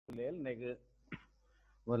பிள்ளைகள் இன்னைக்கு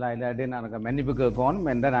இல்லாட்டி நாங்கள் மன்னிப்பு கேட்கணும்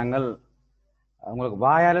என்ற நாங்கள் உங்களுக்கு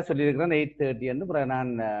வாயால் சொல்லியிருக்கிறேன் 8:30 என்று பிறகு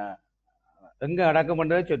நான் எங்கே அடக்கம்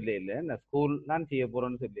பண்ணுறதை சொல்லி இல்லை நான் ஸ்கூல் தான் செய்ய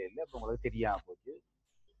போகிறேன்னு சொல்லி இல்லை அப்போ உங்களுக்கு தெரியாமல் போச்சு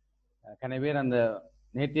கன பேர் அந்த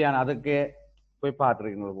நேற்றையான அதுக்கே போய்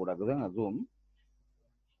பார்த்துருக்கீங்க கூட ஜூம்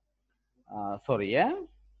சாரியா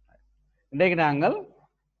இன்றைக்கு நாங்கள்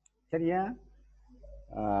சரியா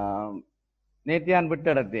நேற்றையான் விட்டு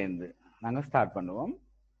இடத்தேர்ந்து நாங்கள் ஸ்டார்ட் பண்ணுவோம்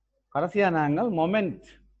கடைசியாக நாங்கள் மொமெண்ட்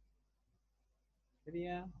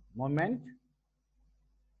சரியா மொமெண்ட்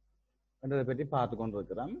என்றதை பற்றி பார்த்து கொண்டு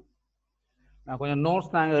இருக்கிறோம் நான் கொஞ்சம்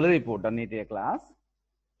நோட்ஸ் நாங்கள் எழுதி போட்டோம் நேற்றைய கிளாஸ்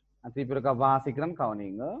நான் திருப்பி இருக்க வாசிக்கிறேன்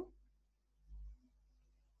கவனிங்க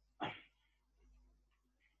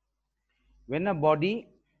when a body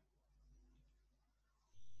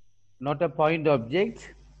not a point object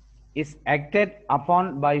is acted upon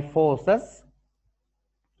by forces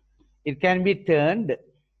it can be turned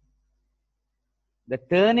the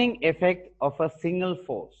turning effect of a single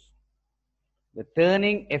force the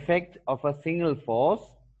turning effect of a single force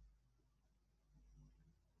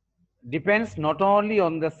depends not only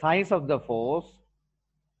on the size of the force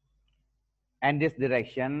and its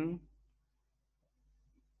direction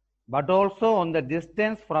but also on the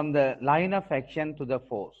distance from the line of action to the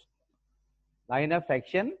force line of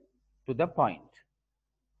action to the point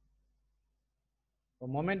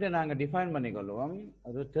moment நாங்க define பண்ணிக்கொள்வோம்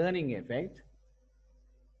அது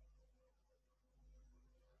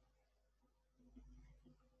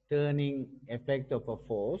turning effect of a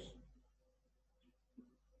force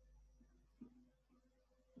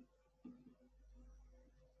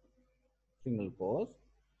single force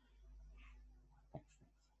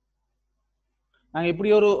நாங்க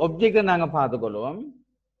இப்படி ஒரு object நாங்க பார்த்துக்கொள்வோம்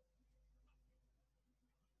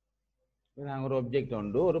நாங்க ஒரு object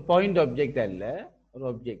உண்டு ஒரு பாயிண்ட் ஆப்ஜெக்ட் அல்ல ஒரு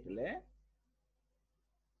ஆப்ஜெக்ட்ல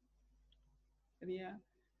சரியா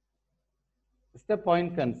இஸ் த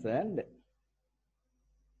பாயிண்ட் கன்சர்ன்ட்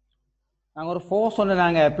நாங்க ஒரு ஃபோர்ஸ் ஒன்று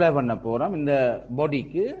நாங்க அப்ளை பண்ண போறோம் இந்த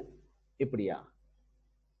பாடிக்கு இப்படியா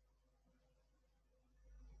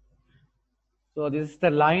so this is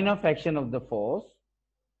the line of action of the force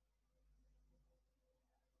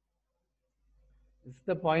this is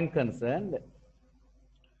the point concerned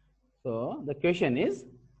so the question is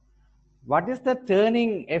what is the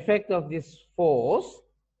turning effect of this force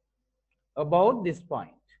about this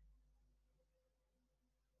point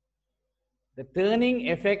the turning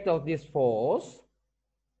effect of this force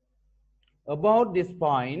about this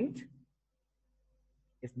point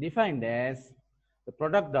is defined as the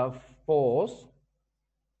product of force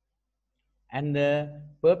and the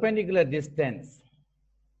perpendicular distance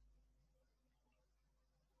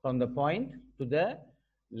from the point to the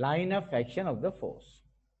line of action of the force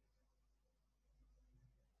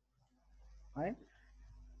right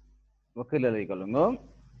கீழே எழுதிக்கொள்ளுங்க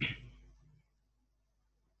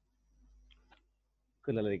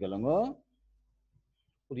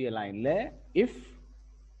புதிய லைன்ல if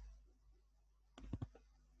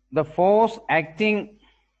the force acting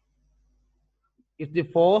if the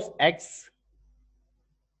force acts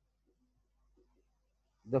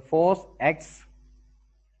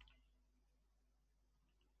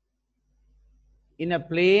in a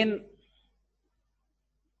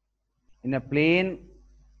plane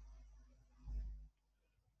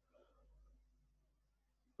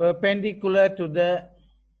perpendicular to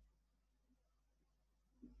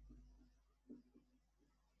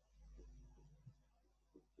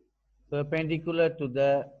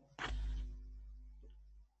the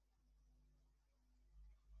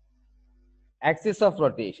axis of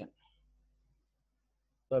rotation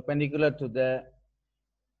perpendicular to the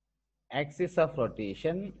axis of rotation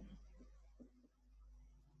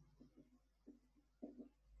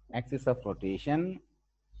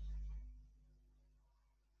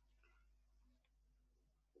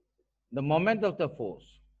the moment of the force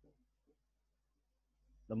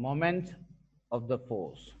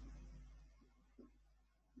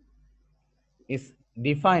is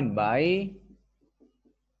defined by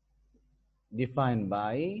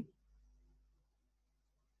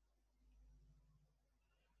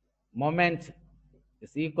moment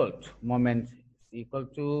is equal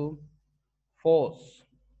to force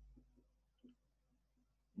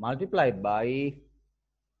multiplied by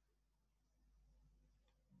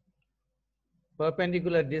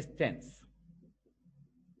perpendicular distance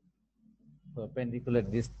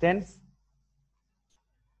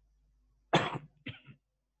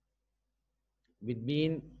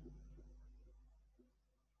between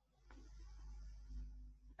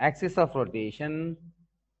axis of rotation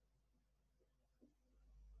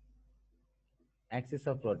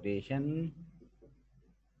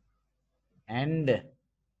and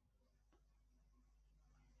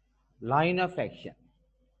line of action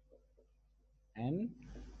and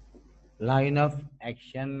line of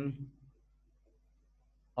action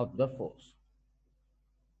of the force.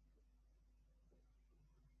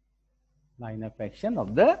 Line of action of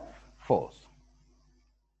the force.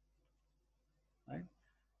 Right?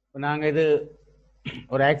 நாங்க இது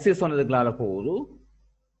ஒரு axis சொன்னதுக்குள்ளால போகுது,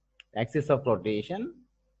 axis of rotation.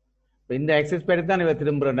 இந்த axis பேருக்கு தான் இவ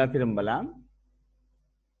திரும்புறா திரும்பலாம்.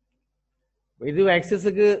 இது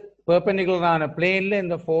ஆக்சிஸுக்கு பெர்பெண்டிகுலரான பிளேன்ல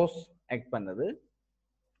இந்த ஃபோர்ஸ் ஆக்ட் பண்ணுது.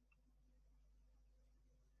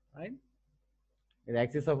 இது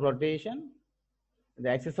ஆக்சிஸ் ஆஃப் ரொட்டேஷன். இந்த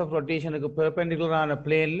ஆக்சிஸ் ஆஃப் ரொட்டேஷனுக்கு பெர்பெண்டிகுலரான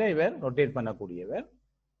பிளேன்ல இவர் ரொட்டேட் பண்ணக்கூடியவர்.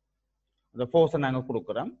 இந்த ஃபோர்ஸை நாங்கள்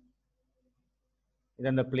கொடுக்குறோம்.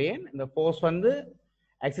 இது அந்த பிளேன். இந்த ஃபோர்ஸ் வந்து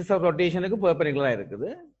ஆக்சிஸ் ஆஃப் ரொட்டேஷனுக்கு பெர்பெண்டிகுலரா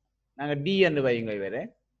இருக்குது. நாங்கள் டி என்று வைங்க இவரே.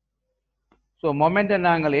 ஸோ மொமெண்ட்டை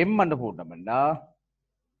நாங்கள் எம் என்று போட்டோம்னா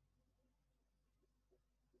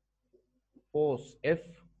force F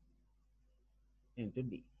into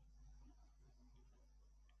D.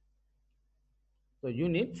 So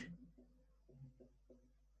unit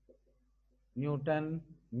Newton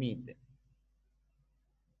meter.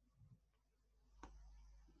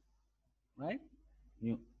 Right?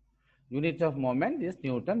 Unit of moment is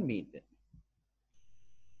Newton meter.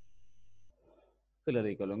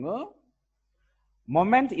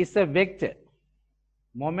 Moment is a vector.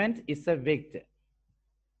 Moment is a vector.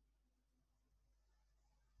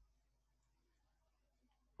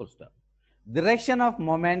 Full stop. Direction of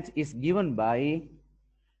moment is given by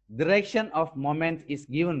direction of moment is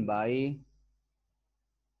given by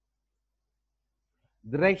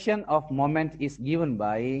direction of moment is given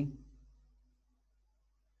by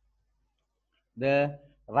the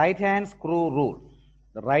right hand screw rule.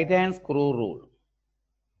 The right hand screw rule.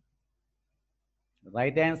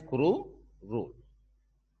 Right hand screw rule.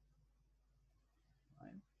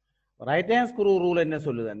 Right hand screw rule என்ன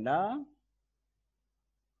சொல்லுதுன்னா,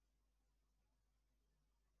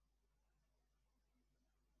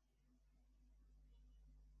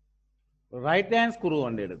 right hand screw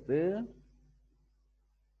வந்து எடுத்து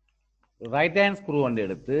right hand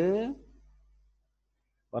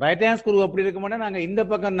screw எப்படி இருக்கும்னா, நாங்க இந்த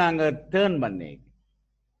பக்கம் நாங்க டேர்ன் பண்ணி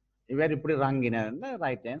இவர் இப்படி ராங்கினா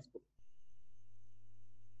ரைட் ஹேண்ட் ஸ்க்ரூ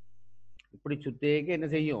இப்படி சுத்தேக்க என்ன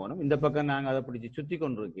செய்யணும், இந்த பக்கம் நாங்க அதை பிடிச்சி சுத்தி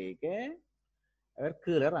கொண்டிருக்க அவர்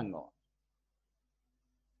கீழே ரங்கும்.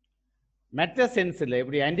 மற்ற சென்ஸ்ல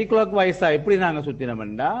இப்படி ஆன்டி கிளாக் வைஸா எப்படி நாங்க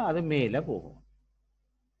சுத்தினோம்னா அது மேல போகும்.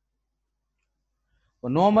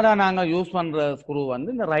 நார்மலா நாங்க யூஸ் பண்ற ஸ்க்ரூ வந்து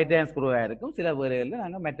இந்த ரைட் ஹேண்ட் ஸ்க்ரூவா இருக்கும். சில வேலைகள்ல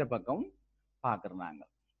நாங்க மெட்ட பக்கம் பாக்குறாங்க.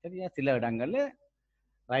 சரியா? சில இடங்கள்ல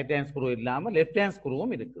ரைட் ஹேண்ட் ஸ்க்ரூ இல்லாம லெஃப்ட் ஹேண்ட்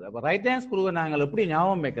ஸ்க்ரூவும் இருக்குது. அப்ப ரைட் ஹேண்ட் ஸ்க்ரூவை நாங்கள் எப்படி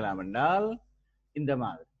ஞாபகம் வைக்கலாம் என்றால் இந்த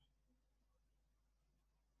மாதிரி.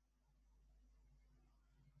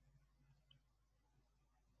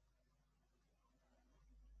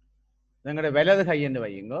 எங்களுடைய வலது கை என்று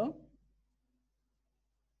வையுங்க.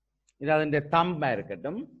 இது அதனுடைய தம்பா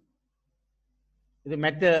இருக்கட்டும், இது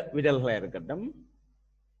மெட்ட விரல்களா இருக்கட்டும்.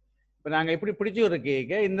 இப்ப நாங்க இப்படி பிடிச்சு ஒரு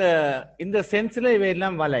கேட்க இந்த சென்ஸ்ல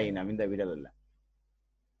இவையெல்லாம் வளையினம். இந்த விரல் எல்லாம்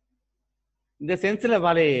இந்த சென்ஸ்ல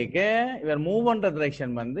வளையக்க இவர் மூவ் பண்ற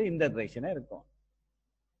டிரெக்ஷன் வந்து இந்த டிரெக்ஷனா இருக்கும்.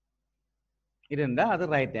 இருந்தா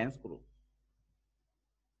அது ரைட் ஹேண்ட் ஸ்க்ரூ.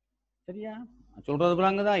 சரியா? சொல்றது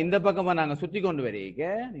தான். இந்த பக்கமா நாங்க சுத்தி கொண்டு வரைக்க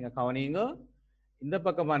நீங்க கவனிங்க. இந்த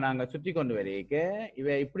பக்கமா நாங்க சுத்தி கொண்டு வரைக்க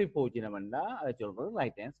இவ இப்படி போச்சுனோம்னா அதை சொல்றது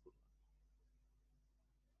ரைட் ஹேண்ட் ஸ்க்ரூ.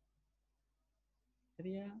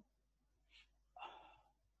 சரியா?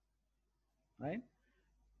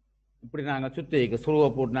 இப்படி நாங்க சுத்திக்க ஸ்க்ரூவை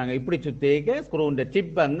போட்டு நாங்க இப்படி சுத்திக்க ஸ்க்ரூன்ற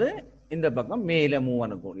டிப் வந்து இந்த பக்கம் மேல மூவ்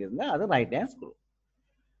பண்ணக்கூடிய இருந்தா அது ரைட் ஹேண்ட் ஸ்க்ரூ.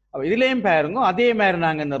 அப்ப இதுலயும் பாருங்க, அதே மாதிரி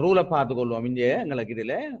நாங்க இந்த ரூலை பார்த்து கொள்வோம். இங்க எங்களுக்கு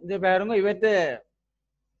இதுல இந்த பாருங்க, இவற்ற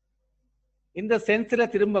இந்த சென்ஸ்ல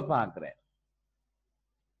திரும்ப பாக்குறேன்.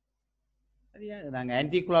 சரியா? நாங்க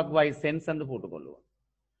ஆன்டி கிளாக் வைஸ் சென்ஸ் வந்து போட்டுக்கொள்வோம்.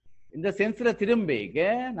 இந்த சென்ஸ்ல திரும்பிக்க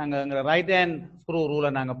நாங்க ரைட் ஹேண்ட் ஸ்க்ரூ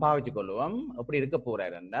ரூலை நாங்க பாவிச்சு கொள்வோம். அப்படி இருக்க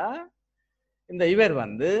போறாருன்னா இந்த இவர்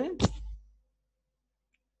வந்து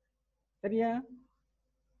சரியா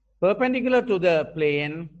perpendicular to the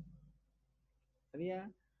plane, சரியா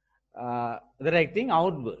directing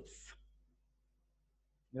outwards.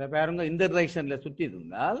 இத பாருங்க, இந்த டைரக்ஷன்ல சுத்தி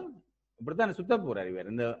இருந்தால் இப்படித்தான் சுத்த போறாரு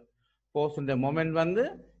இவர். இந்த ஃபோர்ஸ் இந்த மொமெண்ட் வந்து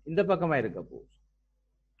இந்த பக்கமா இருக்க போகுது.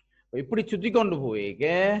 இப்படி சுத்தி கொண்டு போய்க்க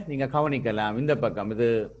நீங்க கவனிக்கலாம். இந்த பக்கம் இது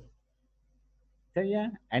சரியா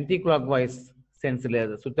ஆன்டி கிளாக் வைஸ் சென்ஸ்ல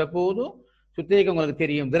சுத்த போகுது. சுத்திக்க உங்களுக்கு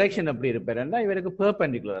தெரியும் டிரெக்ஷன் எப்படி இருப்பாருன்னா இவருக்கு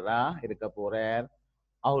பெர்பெண்டிகுலரா இருக்க போறார்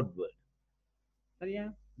அவுட்வர்ட். சரியா?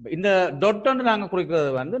 இந்த dot வந்து நாங்க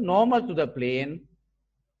குறிக்கிறது வந்து normal to the plane,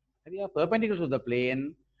 சரியா, perpendicular to the plane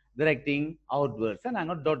directing outwards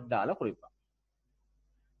நாங்க dot ஆல குறிப்போம்.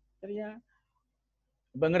 சரியா,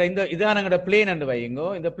 இப்ப இந்த இதான் எங்கட பிளேன் என்று வையுங்கோ.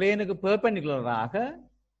 இந்த பிளேனுக்கு பெர்பெண்டிகுலராக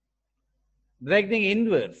directing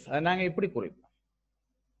inwards அதை நாங்க இப்படி குறிப்போம்,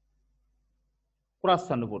 cross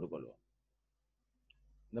போட்டுக்கொள்வோம்.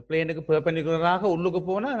 இந்த பிளேனுக்கு பெர்பெண்டிகுலராக உள்ளுக்கு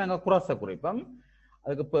போனா நாங்க cross குறிப்போம்,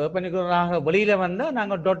 அதுக்கு பெர்பெண்டிகுலராக வெளியில வந்தா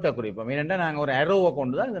நாங்க டொட்டை குறிப்போம். ஏனென்றா நாங்க ஒரு arrow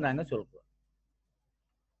கொண்டு தான் இதை நாங்க சொல்றோம்.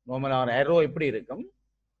 நார்மலா ஒரு arrow எப்படி இருக்கும்,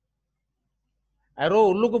 arrow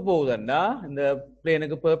உள்ளுக்கு போகுதுண்டா, இந்த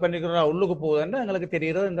பிளேனுக்கு பெர்பெண்டிகுலரா உள்ளுக்கு போகுதுண்டா எங்களுக்கு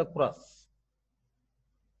தெரிகிறது இந்த cross.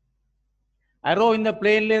 arrow இந்த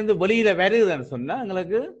பிளேன்ல இருந்து வெளியில வருதுன்னு சொன்னா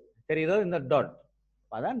எங்களுக்கு தெரிகிறது இந்த டாட்.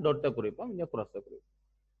 அதான் டொட்டை குறிப்போம், இந்த cross குறிப்போம்.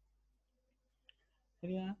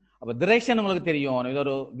 சரியா, அப்ப டிரெக்ஷன் உங்களுக்கு தெரியும், இது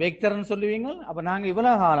ஒரு வெக்டர்னு சொல்லுவீங்க. அப்ப நாங்க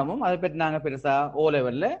இவ்வளவு காலமும் அதை பற்றி நாங்க பெருசா ஓ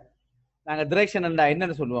லெவல்ல நாங்க டிரெக்ஷன்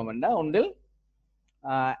என்னன்னு சொல்லுவோம்டா, ஒன்றில்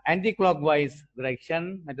ஆன்டி கிளாக் வைஸ் டிரெக்ஷன்,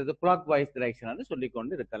 மற்றது கிளாக் வைஸ் டிரெக்ஷன்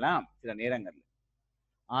சொல்லிக்கொண்டு இருக்கலாம் சில நேரங்கள்ல.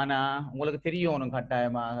 ஆனா உங்களுக்கு தெரியணும்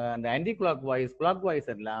கட்டாயமாக அந்த ஆன்டி கிளாக்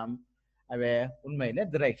வைஸ் எல்லாம் அவை உண்மையில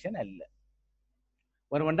டிரெக்ஷன் அல்ல.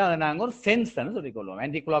 ஒருவண்டா அதை நாங்க ஒரு sense சொல்லிக்கொள்வோம்,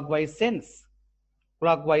 anti clock wise sense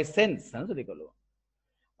சொல்லிக்கொள்வோம்.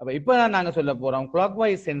 அப்ப இப்ப நாங்க சொல்ல போறோம் கிளாக்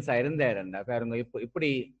வைஸ் சென்ஸா இருந்தாருண்டா பாருங்க, இப்படி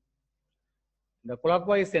இந்த கிளாக்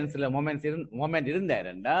வைஸ் சென்ஸ்ல மொமெண்ட்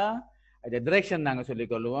இருந்தாருண்டா அது டிரெக்ஷன் நாங்க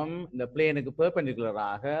சொல்லிக் கொள்வோம் இந்த பிளேனுக்கு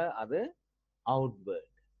பெர்பெண்டிகுலராக அது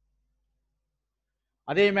அவுட்வர்ட்.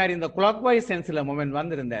 அதே மாதிரி இந்த கிளாக் வைஸ் சென்ஸ்ல மொமெண்ட்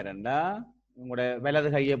வந்திருந்தாருண்டா உங்களோட வலது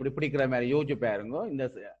கையை இப்படி பிடிக்கிற மாதிரி யோசிச்சு பாருங்க,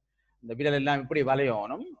 இந்த விரல் எல்லாம் இப்படி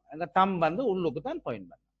வளையணும், அந்த தம் வந்து உள்ளுக்கு தான் பாயிண்ட்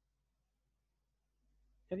பண்ணும்.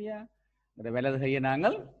 சரியா, இந்த வலது கையை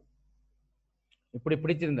நாங்கள் இப்படி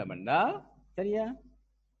பிடிச்சிருந்தோம்டா, சரியா,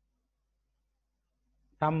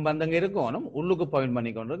 தம் பந்தங்க இருக்கணும், உள்ளுக்கு பாயிண்ட்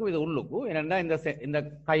பண்ணி கொண்டு இருக்கும். இது உள்ளுக்கு என்னன்னா இந்த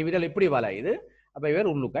கை விரல் இப்படி வளையுது, அப்ப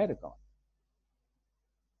இவர் உள்ளுக்கா இருக்கும்.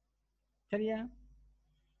 சரியா,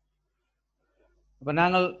 அப்ப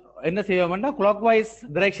நாங்கள் என்ன செய்வோம்னா கிளாக் வைஸ்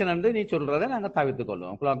டிரெக்ஷன் என்று நீ சொல்றதை நாங்க தவிர்த்து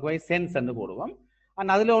கொள்வோம், கிளாக் வைஸ் சென்ஸ் என்று போடுவோம்.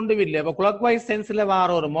 ஆனா அதுல ஒன்றும் இல்லை. இப்ப கிளாக் வைஸ் சென்ஸ்ல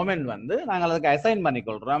வர ஒரு மொமெண்ட் வந்து நாங்கள் அதுக்கு அசைன் பண்ணி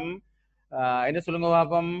கொள்றோம். என்ன சொல்லுங்க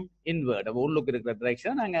பாப்போம், இன்வர்ட், உள்ளுக்கு இருக்கிற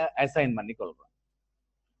டிரெக்ஷன் நாங்க அசைன் பண்ணி கொள்றோம்.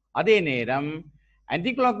 அதே நேரம்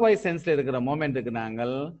ஆன்டி கிளாக் வைஸ் சென்ஸ்ல இருக்கிற மொமெண்ட்டுக்கு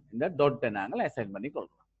நாங்கள் இந்த டாட்டை நாங்கள் அசைன் பண்ணி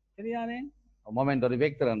கொள்றோம். சரியானே, மொமெண்ட் ஒரு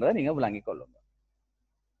வெக்டர்ன்றதை நீங்க விளங்கிக் கொள்ளுங்க.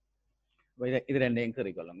 இது ரெண்டையும்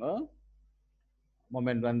கறி கொள்ளுங்க.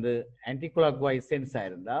 மொமெண்ட் வந்து ஆன்டி கிளாக் வைஸ் சென்ஸா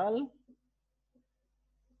இருந்தால்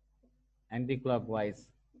ஆன்டி கிளாக் வைஸ்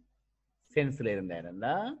சென்ஸ்ல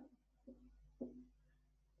இருந்தா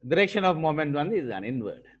direction of moment வந்து இதுதான்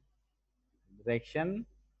inward. direction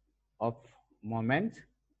of moment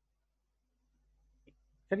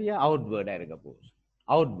சரியா outward இருக்க போகுது,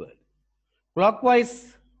 outward. clockwise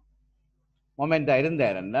moment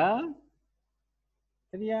இருந்தாருன்னா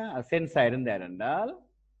சரியா சென்ஸ் இருந்தாருந்தால்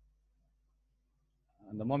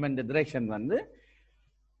அந்த மொமெண்ட் டிரெக்ஷன் வந்து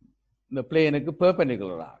இந்த பிளேனுக்கு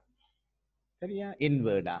பெர்பெண்டிகுலராக சரியா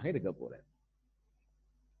இன்வர்டாக இருக்க போறது.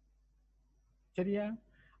 சரியா,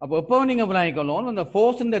 அப்போ எப்பவும் நீங்க விளங்கிக்கொள்ளணும் இந்த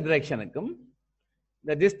ஃபோர்ஸ் இந்த டிரெக்ஷனுக்கும்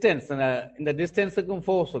இந்த டிஸ்டன்ஸுக்கும்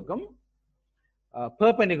ஃபோர்ஸுக்கும்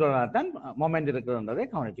பெர்பெண்டிகுலரா தான் மொமெண்ட் இருக்கிறதை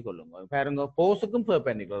கவனிச்சு கொள்ளுங்க. பாருங்க, ஃபோர்ஸுக்கும்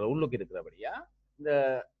பெர்பெண்டிகுலர் உள்ளுக்கு இருக்கிறபடியா இந்த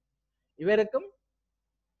இவருக்கும்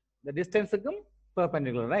இந்த டிஸ்டன்ஸுக்கும்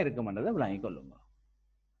பெர்பெண்டிகுலரா இருக்கும்ன்றதை விளங்கிக் கொள்ளுங்க.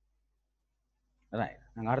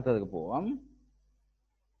 நாங்க அடுத்ததுக்கு போவோம்.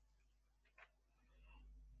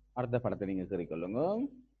 அடுத்த படத்தை நீங்க குறிக்கொள்ளுங்க.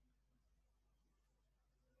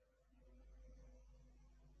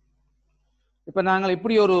 இப்ப நாங்கள்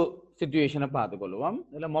இப்படி ஒரு சிச்சுவேஷனை பார்த்துக் கொள்வோம்.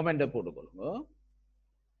 இதுல மொமெண்ட்டை போட்டுக்கொள்ளுங்க.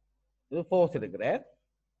 இது ஃபோர்ஸ் இருக்கிற,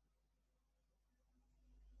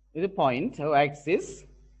 இது பாயிண்ட் ஆக்சிஸ்,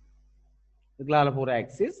 இதுக்குள்ள போற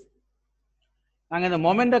ஆக்சிஸ். நாங்க இந்த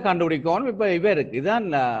மொமெண்ட்டை கண்டுபிடிக்கணும். இப்ப இருக்கு இதுதான்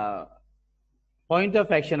point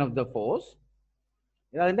of action of the force,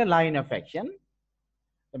 இதாவது லைன் ஆஃப் ஆக்ஷன்.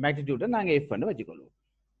 மேக்னிடியூட்டை நாங்க எஃப் பண்ணி வச்சுக்கொள்வோம்.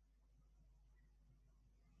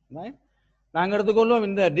 நாங்க எடுத்துக்கொள்வோம்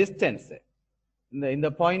இந்த டிஸ்டன்ஸ், இந்த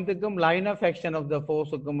பாயிண்ட்டுக்கும் line of action of the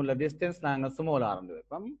ஃபோர்ஸுக்கும் உள்ள டிஸ்டன்ஸ் நாங்க ஸ்மால் ஆரம்பி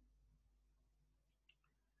வைப்போம்.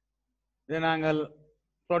 இதை நாங்கள்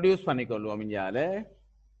ப்ரொடியூஸ் பண்ணிக்கொள்வோம். இந்தியால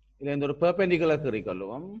இதுல இந்த ஒரு பெர்பெண்டிகுலர்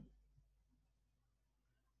கீறிக்கொள்வோம்.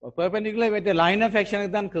 பெர்பெண்டிகுலர் வைத்த லைன் ஆஃப்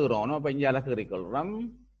ஆக்ஷனுக்கு தான் கீறோம். அப்ப இந்தியால கீறிக்கொள்றோம்.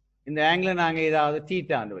 இந்த ஆங்கிள் நாங்க ஏதாவது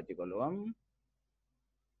தீட்டான்னு வச்சுக்கொள்வோம்.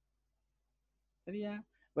 சரியா,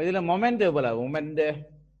 இதுல மொமெண்ட் எவ்வளவு, மொமெண்ட்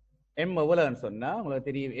எம் எவ்வளவுன்னு சொன்னா உங்களுக்கு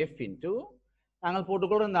தெரியும், எஃப் இன்டூ நாங்கள்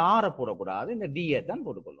போட்டுக்கொள்றோம். இந்த ஆரை போடக்கூடாது, இந்த டிஏ தான்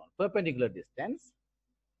போட்டுக்கொள்வோம். Perpendicular distance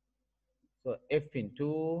So F into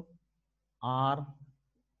R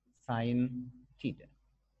sin theta.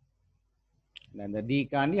 And the D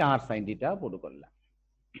kandi R sin theta போட்டுக்கொள்ளலாம்.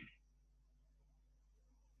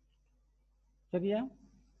 சரியா?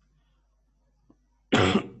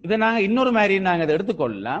 இதை நாங்க இன்னொரு மாதிரி நாங்க இதை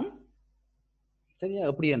எடுத்துக்கொள்ளலாம். சரியா?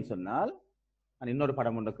 எப்படின்னு சொன்னால் நான் இன்னொரு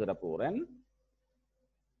படம் ஒன்று கீற போறேன்.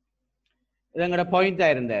 இது எங்கட பாயிண்டா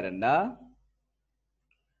இருந்தாருண்டா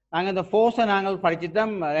நாங்க இந்த ஃபோர்ஸை நாங்கள்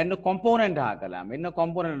படிச்சுட்டோம் ரெண்டு காம்போனன்ட் ஆக்கலாம். என்ன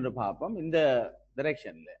காம்போனன்ட் பார்ப்போம். இந்த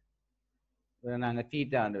டைரக்ஷன்ல நாங்க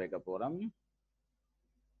தீட்டான்னு வைக்க போறோம்.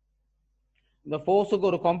 இந்த ஃபோர்ஸுக்கு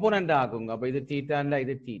ஒரு காம்போனன்ட் ஆகுங்க. அப்ப இது தீட்டான்ல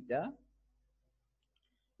இது தீட்டா.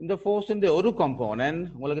 இந்த ஃபோர்ஸ் ஒரு காம்போனன்ட்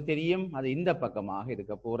உங்களுக்கு தெரியும், அது இந்த பக்கமாக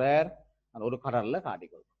இருக்க போறார். ஒரு கலர்ல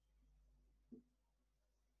காட்டிக்கொள்ளும்.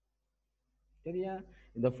 சரியா?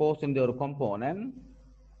 இந்த ஃபோர்ஸ் ஒரு காம்போனன்ட்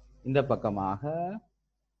இந்த பக்கமாக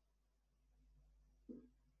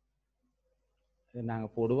நாங்க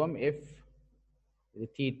போடுவோம் எஃப் இது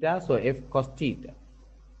theta. So F cos theta.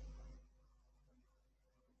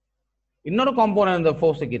 இன்னொரு காம்போனன்ட் இந்த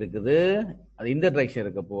ஃபோர்ஸுக்கு இருக்குது, அது இந்த டைரக்ஷன்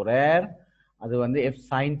இருக்க போறார். அது எஃப்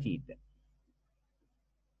சைன் தீட்டா.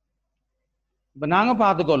 இப்ப நாங்க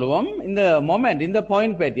பார்த்துக்கொள்வோம் இந்த மொமெண்ட் இந்த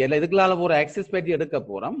பாயிண்ட் பேட்டி இல்ல இதுக்குள்ளால போற ஆக்சிஸ் பேட்டி எடுக்க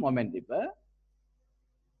போறோம் மொமெண்ட்.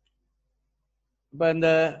 இப்ப இந்த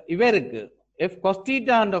இவருக்கு எஃப் காஸ்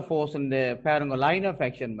தீட்டான்ற ஃபோர்ஸ் பாருங்க லைன் ஆஃப்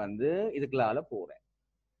ஆக்ஷன் இதுக்குள்ளால போறேன்.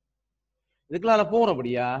 இதுக்குள்ளால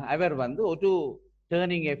போறபடியா அவர் ஒரு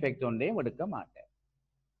டேர்னிங் எஃபெக்ட் ஒன்றையும் எடுக்க மாட்டேன்.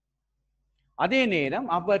 அதே நேரம்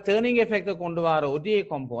அப்ப டேர்னிங் எஃபெக்ட கொண்டு வர ஒரே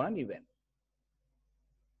காம்போனன்ட் இவன்.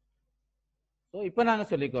 இப்ப நாங்க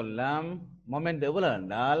சொல்லிக்கொள்ளலாம் மொமெண்ட் எவ்வளவு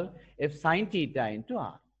என்றால் F sine theta into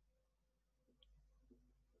R.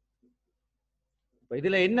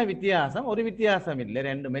 இதுல என்ன வித்தியாசம்? ஒரு வித்தியாசம் இல்லை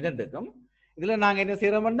ரெண்டு மெத்தடுக்கும். இதுல நாங்க என்ன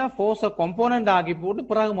செய்யறோம்னா ஃபோர்ஸை காம்போனன்ட் ஆக்கி போட்டு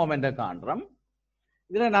பிறகு மொமெண்ட்டை காண்றோம்.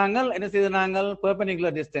 இதுல நாங்கள் என்ன செய்த நாங்கள்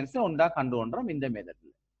பெர்பெண்டிகுலர் டிஸ்டன்ஸ் ஒன்றா கண்டு கொண்டோம் இந்த மெத்தட்ல.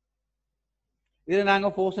 இதுல நாங்க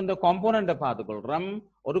ஃபோர்ஸ் காம்போனன்ட்டை பார்த்துக்கொள்றோம்.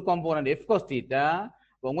 ஒரு காம்போனன்ட் எஃப் காஸ் தீட்டா.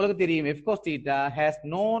 உங்களுக்கு தெரியும் F cos theta has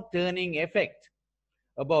no turning effect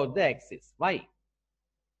about the axis. Why?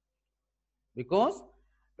 Because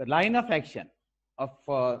the line of action of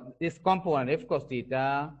this component f cos theta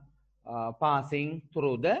passing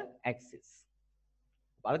through the axis.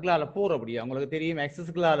 அதுக்குள்ளால போறபடியா உங்களுக்கு தெரியும்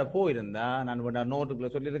ஆக்சிஸ்க்குள்ளால போயிருந்தா நான் நோட்டுக்குள்ள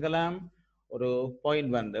சொல்லியிருக்கலாம் ஒரு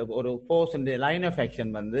point ஒரு force line of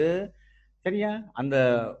action சரியா அந்த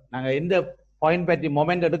நாங்க எந்த பாயிண்ட் பற்றி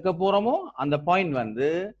மொமெண்ட் எடுக்க போறோமோ அந்த பாயிண்ட்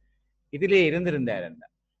இதிலே இருந்திருந்தாருண்டா,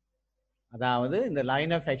 அதாவது இந்த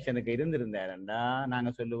லைன் ஆஃப் ஆக்ஷனுக்கு இருந்திருந்தாருண்டா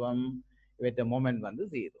நாங்க சொல்லுவோம் இவற்ற மொமெண்ட்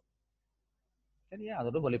 0. சரியா?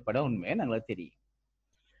 அதோட வெளிப்பட உண்மையை நாங்களுக்கு தெரியும்.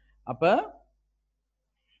 அப்ப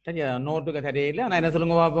சரியா நோட்டுக்கு தெரியல நான் என்ன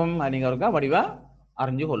சொல்லுங்க பார்ப்போம், நீங்க இருக்கா வடிவா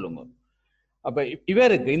அறிஞ்சு கொள்ளுங்க. அப்ப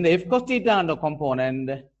இவருக்கு இந்த எஃப் காஸ் தீட்டா என்ற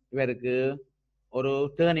காம்போனன்ட் இவருக்கு ஒரு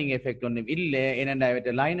டேர்னிங் எஃபெக்ட் ஒன்று இல்லை.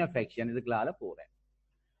 என்னென்ன லைன் ஆஃப் ஆக்ஷன் இதுக்குள்ளால போறேன்.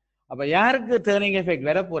 அப்ப யாருக்கு டேர்னிங் எஃபெக்ட்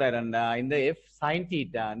வர போறாருண்டா இந்த எஃப் சைன்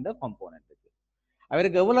தீட்டா என்ற காம்போனன்ட்டுக்கு.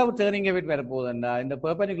 அவருக்கு எவ்வளவு டேர்னிங் எஃபெக்ட் வர போகுதுண்டா இந்த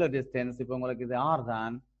பெர்பெண்டிகுலர் டிஸ்டன்ஸ் இப்ப உங்களுக்கு இது ஆர்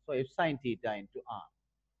தான். So F sine theta into R.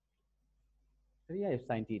 சரியா? எஃப்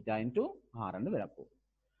சைன் தீட்டா இன்டூ ஆர்ன்னு வரப்போகுது.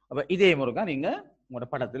 அப்ப இதே முறைக்கா நீங்க உங்களோட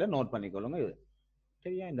படத்துல நோட் பண்ணிக்கொள்ளுங்க. இது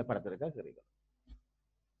சரியா? இந்த படத்திற்கா சரிங்க.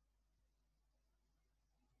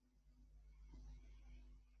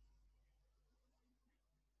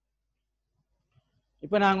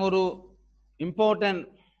 இப்ப நாங்க ஒரு இம்பார்ட்டன்ட்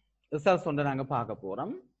ரிசல்ட்ஸ் ஒன்று நாங்க பார்க்க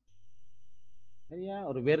போறோம். சரியா?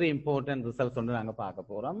 ஒரு வெரி இம்பார்ட்டன்ட் ரிசல்ட்ஸ் ஒன்று நாங்க பார்க்க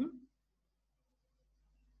போறோம்.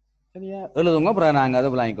 சரியா? எழுதுங்க, அப்புறம் நாங்க அதை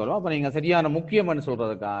விளங்கிக்கொள்வோம். அப்ப நீங்க சரியான முக்கியம்னு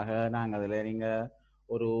சொல்றதுக்காக நாங்க அதுல நீங்க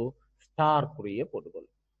ஒரு ஸ்டார் குறியை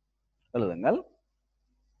போட்டுக்கொள்ளும். எழுதுங்கள்.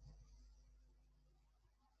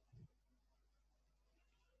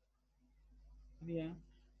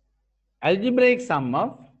 algebraic sum of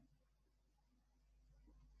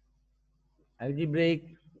algebraic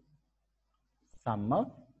sum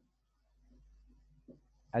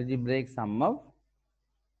of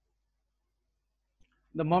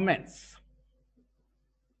the moments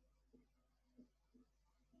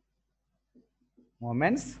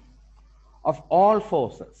of all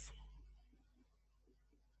forces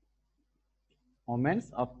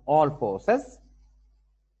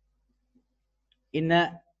in a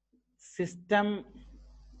system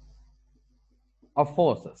of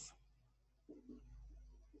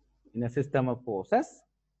forces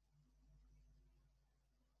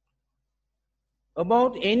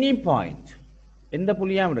about any point in the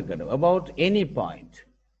புள்ளியாம் இருக்கட்டும், about any point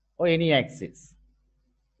or any axis,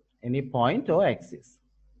 any point or axis,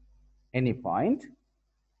 any point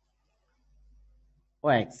or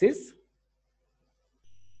axis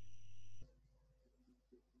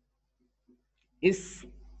is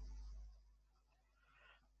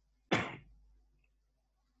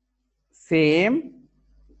same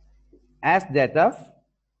as that of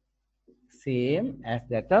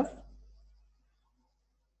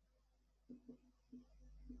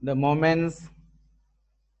the moment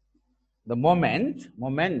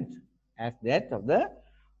as that of the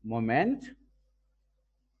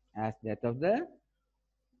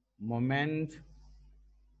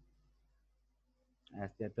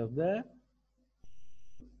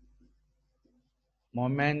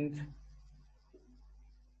moment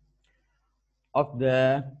of the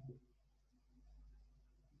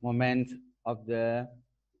moment of the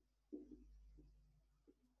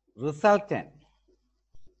resultant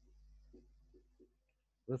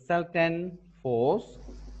force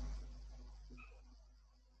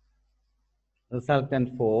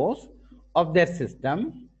of that system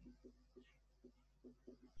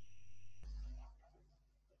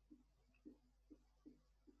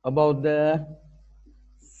about the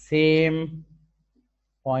same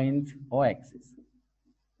point or axis.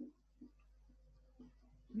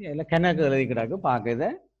 இதில் கணக்கு எழுதிக்கிறாக்கு பார்க்குது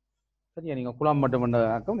சரியா. நீங்கள் குளம் மட்டும்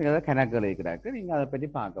பண்ணதாக்கும் நீங்கள் அதை கணக்கு எழுதிக்கிறாக்கு நீங்கள் அதை பற்றி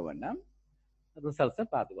பார்க்க வேண்டாம். ரிசல்ட்ஸை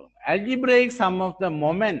பார்த்துக்கொள்ளுங்க. algebraic sum of the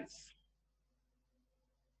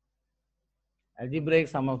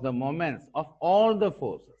moments of all the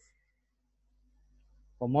forces.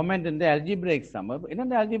 இப்போ மொமெண்ட் இந்த algebraic sum.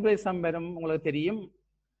 என்னென்ன algebraic sum வரும் உங்களுக்கு தெரியும்.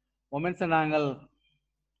 மொமெண்ட்ஸை நாங்கள்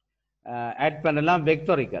ஆட் பண்ணலாம்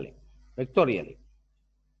வெக்டோரியலி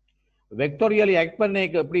ஆட்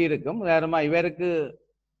பண்ணிக்கு எப்படி இருக்கும். உதாரணமா இவருக்கு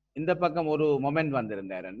இந்த பக்கம் ஒரு மொமெண்ட்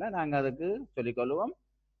வந்திருந்தாருன்னா நாங்கள் அதுக்கு சொல்லிக்கொள்வோம்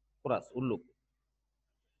புரஸ் உள்ளுக்கு.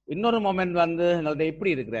 இன்னொரு மொமெண்ட் வந்து எங்கள்கிட்ட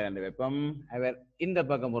இப்படி இருக்கிறார் அந்த வெப்பம். அவர் இந்த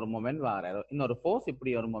பக்கம் ஒரு மொமெண்ட் வாரார், இன்னொரு ஃபோர்ஸ்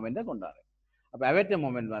இப்படி ஒரு மொமெண்ட்டை கொண்டாரு. அப்போ அவற்ற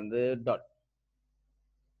மொமெண்ட் வந்து டாட்.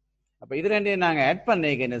 அப்போ இது ரெண்டையும் நாங்கள் ஆட்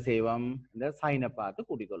பண்ணிக்க என்ன செய்வோம், இந்த சைனை பார்த்து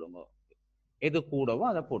கூட்டிக்கொள்ளுங்க. எது கூடவோ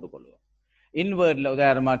அதை போட்டுக்கொள்வோம். இன்வேர்டில்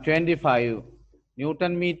உதாரணமா 25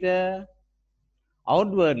 Newton metre,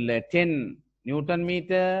 அவுட்வேர்டில் 10 Newton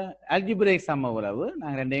metre. Algebraic some எவ்வளவு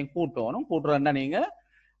நாங்கள் ரெண்டையும் கூட்டணும். கூட்டுறோம்னா நீங்கள்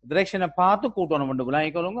டிரெக்ஷனை பார்த்து கூட்டணும் மட்டும்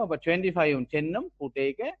விளங்கிக்கொள்ளுங்க. அப்போ 25 10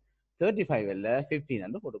 கூட்டிக்க 35 இல்லை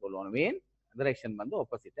 15 போட்டுக்கொள்வோம். ஏன் டிரெக்ஷன் வந்து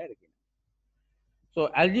ஆப்போசிட்டாக இருக்கு. So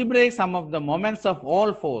algebraic sum of the moments of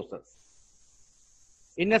all forces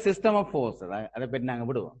in a system of forces, அதை பற்றி நாங்கள்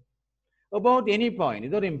விடுவோம். About any point,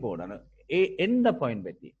 இது ஒரு இம்பார்ட்டன்ட். எந்த பாயிண்ட்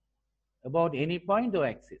பற்றி, about any point or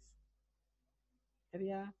axis.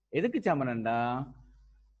 சரியா? எதுக்கு சமனண்டா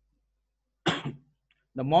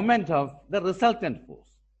the moment of the resultant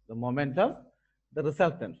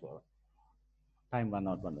force. Time run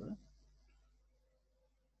out பண்ணுது.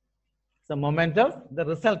 The moment of the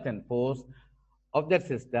resultant force of that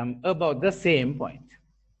system about the same point.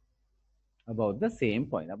 அப்போ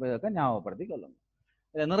இதற்கு ஞாபகப்படுத்தி கொள்ளுங்க.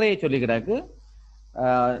 இதை நிறைய சொல்லிக்கிறாக்கு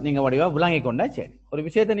நீங்கள் வடிவா விளங்கி கொண்டா சரி. ஒரு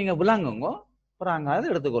விஷயத்தை நீங்கள் விளங்குங்க, அப்புறம் அங்கே அதை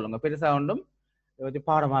எடுத்துக்கொள்ளுங்க. பெருசாக ஒன்றும் வச்சு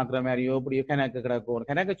பாடமாக்குற மாதிரியோ இப்படியோ கணக்கு கிடக்கும்.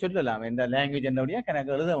 கணக்கு சொல்லலாம், இந்த லாங்குவேஜ் என்னபடியாக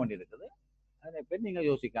கணக்கு எழுத வேண்டியிருக்குது. அதை பற்றி நீங்கள்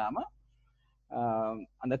யோசிக்காம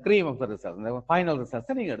அந்த க்ரீம் ஆஃப் த ரிசல்ட், அந்த ஃபைனல்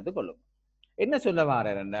ரிசல்ட்ஸை நீங்கள் எடுத்துக்கொள்ளுங்க. என்ன சொல்ல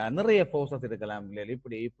வாரேன், நிறைய ஃபோர்ஸஸ் இருக்கலாம் இல்லையா,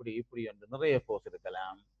 இப்படி இப்படி இப்படி வந்து நிறைய ஃபோர்ஸ்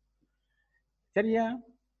இருக்கலாம். சரியா?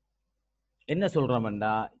 என்ன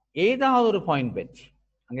சொல்றோம்டா, ஏதாவது ஒரு பாயிண்ட் பற்றி,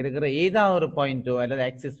 அங்க இருக்கிற ஏதாவது ஒரு பாயிண்டோ அல்லது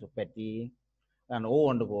ஆக்சிஸ் பற்றி நான்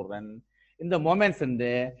ஒன்று போடுறேன். இந்த மொமெண்ட்ஸ்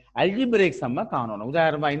வந்து அல்ஜிபிரேக் சம்ம காணணும்.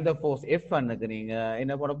 உதாரணமா இந்த ஃபோர்ஸ் F1க்கு நீங்க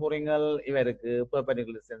என்ன போட போறீங்க, இவருக்கு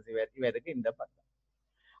பெர்பெண்டிகுலர் டிஸ்டன்ஸ் இவருக்கு இந்த பக்கம்.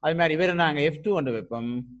 அது மாதிரி இவரை நாங்க F2 ஒன்று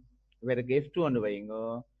வைப்போம், இவருக்கு F2 ஒன்று வைங்க.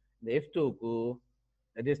 இந்த F2க்கு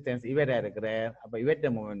டிஸ்டன்ஸ் இவரா இருக்கிறார். அப்ப இவற்ற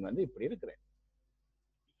மூமெண்ட் வந்து இப்படி இருக்கிறார்.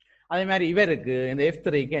 அதே மாதிரி இவருக்கு இந்த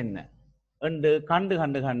F3க்கு என்ன ரெண்டு கண்டு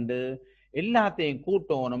கண்டு கண்டு எல்லாத்தையும்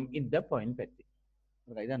கூட்டணும் இந்த பாயிண்ட் பற்றி.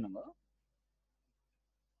 இதான் நம்ம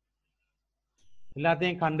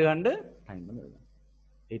எல்லாத்தையும் கண்டு கண்டு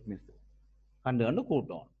 8 minutes கண்டு கண்டு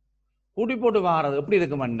கூட்டம் கூட்டி போட்டு வாரது எப்படி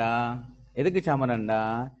இருக்குமாண்டா, எதுக்கு சமனண்டா,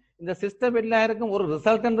 இந்த சிஸ்டம் எல்லாருக்கும் ஒரு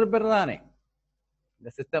ரிசல்டன் பேர் தானே.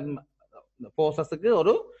 இந்த சிஸ்டம் ஃபோர்ஸஸுக்கு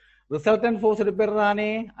ஒரு ரிசல்டன் ஃபோர்ஸ் பேர் தானே,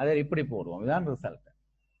 அதை இப்படி போடுவோம். இதுதான் ரிசல்ட்.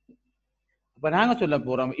 இப்ப நாங்க சொல்ல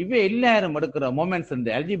போறோம், இவ எல்லாரும் எடுக்கிற மொமெண்ட்ஸ் இந்த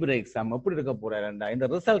அல்ஜிபிரேக் சம் எப்படி இருக்க போறாருண்டா, இந்த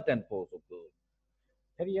ரிசல்டன் ஃபோர்ஸுக்கு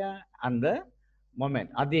சரியா அந்த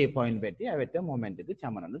மொமெண்ட் அதே பாயிண்ட் பற்றி அவற்ற மொமெண்ட்டுக்கு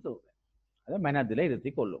சமனன்னு சொல்றேன். அதை மனதில்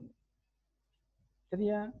இருத்தி கொள்ளும்.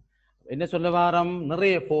 சரியா? என்ன சொல்ல வாரம்,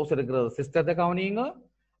 நிறைய ஃபோர்ஸ் இருக்கிற சிஸ்டத்தை கவனிங்க.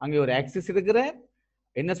 அங்கே ஒரு ஆக்சிஸ் இருக்கிற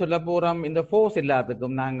என்ன சொல்ல போறோம், இந்த ஃபோர்ஸ்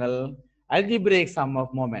எல்லாத்துக்கும் நாங்கள் அல்ஜிபிரேக் சம்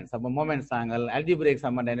ஆஃப் மொமெண்ட்ஸ். அப்போ மொமெண்ட்ஸ் நாங்கள் அல்ஜிபிரேக்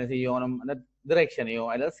சம் என்ன செய்யணும், அந்த டிரெக்ஷனையோ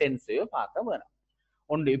அல்லது சென்ஸையோ பார்க்க வேணும்.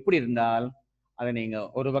 ஒன்று இப்படி இருந்தால் அதை நீங்க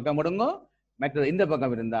ஒரு பக்கம் விடுங்க, மற்றது இந்த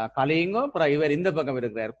பக்கம் இருந்தா கலையுங்கோ, அப்புறம் இவர் இந்த பக்கம்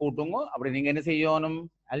இருக்கிறார் கூட்டுங்கோ. அப்படி நீங்க என்ன செய்யணும்?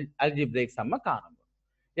 அல்ஜிப்ரேக் சம்ம காணுங்க.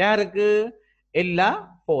 யாருக்கு? எல்லா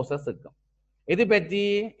ஃபோர்ஸஸுக்கும். இது பற்றி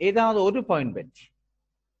ஏதாவது ஒரு பாயிண்ட் பற்றி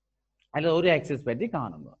அல்லது ஒரு ஆக்சிஸ் பற்றி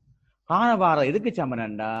காணுங்க. காண வார எதுக்கு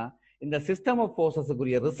சமனண்டா இந்த சிஸ்டம் ஆஃப்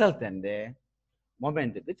ஃபோர்ஸஸுக்குரிய ரிசல்ட் வந்து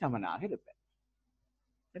மொமெண்ட்டுக்கு சமனாக இருப்பேன்.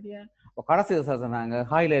 சரியா? கடைசி ரிசல்ட் நாங்க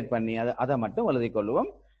ஹைலைட் பண்ணி அதை மட்டும் எழுதி கொள்வோம்,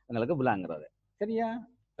 எங்களுக்கு விளங்குறது. சரியா?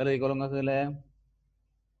 எழுதி கொள்ளுங்க.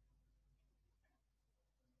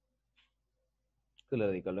 கீழே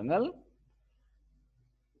எழுதி கொள்ளுங்கள்.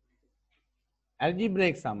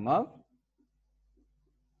 algebraic sum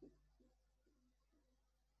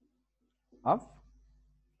of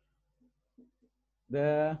the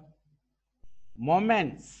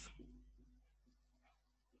moments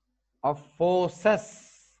of forces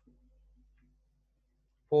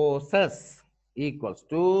equals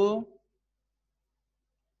to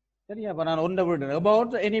சரியா? அப்ப நான் ஒன்றை விடுறேன்.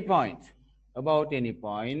 about any point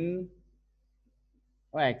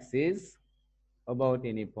or axis, about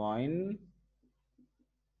any point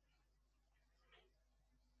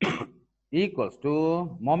equals to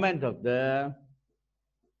moment of the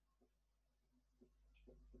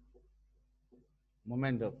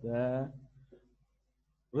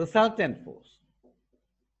resultant force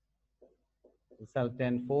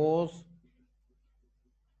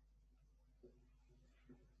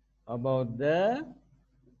about the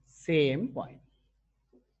same point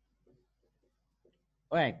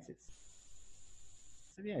or axis.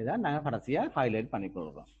 சரியா? இதான் நாங்க கடைசியா highlight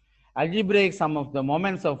பண்ணிக்கொள்றோம். algebraic sum of the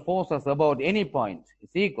moments of forces about any point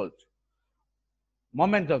is equal to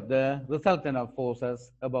moment of the resultant of forces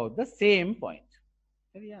about the same point.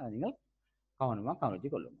 சரியா? நீங்கள் கவனமா கவனிச்சு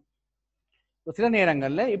கொள்ளுங்க. சில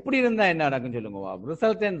நேரங்கள்ல இப்படி இருந்தா என்ன நடக்கும் சொல்லுங்க.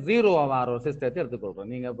 ரிசல்டன்ட் 0 ஆகிற ஒரு சிஸ்டத்தை எடுத்துக்கொள்றோம்.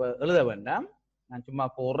 நீங்க இப்ப எழுத வேண்டாம், நான் சும்மா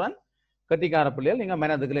போடுறேன். கட்டிக்கார பிள்ளைகள் நீங்க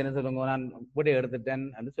மனதுக்குள்ள என்ன சொல்லுங்க, நான் இப்படி எடுத்துட்டேன்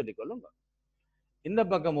என்று சொல்லிக் கொள்ளுங்க. இந்த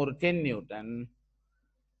பக்கம் ஒரு 10 நியூட்டன்,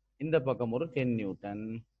 இந்த பக்கம் ஒரு 10 நியூட்டன்.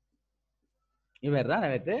 இவர் தான்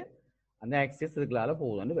வைத்து அந்த ஆக்சிஸ் இதுக்குள்ளால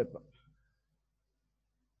போகுதுன்னு வைப்போம்.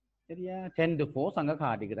 சரியா? 10 to force அங்க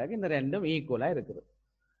காட்டிக்கிறாங்க. இந்த ரெண்டும் ஈக்குவலா இருக்குது.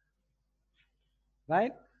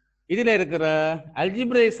 ரைட்? இதுல இருக்கிற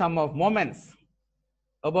algebraic sum of moments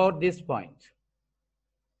about this point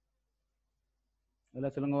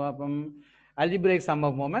இதெல்லாம் சொல்லுங்க பாப்போம். algebraic sum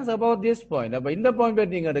of moments about this point. அப்ப இந்த பாயிண்ட்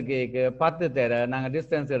பற்றி நீங்க எடுக்க 10 தர நாங்க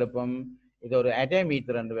டிஸ்டன்ஸ் எடுப்போம். இது ஒரு அட்டே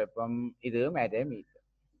மீட்டர் என்று வைப்போம். இதுவும் அட்டே மீட்டர்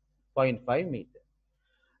 0.5 மீட்டர்.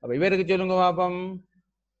 அப்ப இவருக்கு சொல்லுங்க பாப்போம்.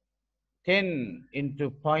 10 into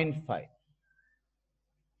 0.5.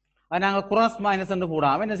 நாங்க கிராஸ் மைனஸ் என்று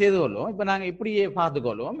போடாம என்ன செய்து கொள்வோம். இப்ப நாங்க இப்படியே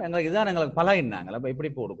பார்த்துக்கொள்வோம். எங்களுக்கு இதுதான் எங்களுக்கு பழகினாங்க. அப்ப இப்படி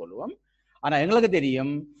போட்டுக்கொள்வோம். ஆனா எங்களுக்கு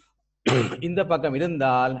தெரியும் இந்த பக்கம்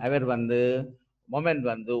இருந்தால் அவர் வந்து மொமெண்ட்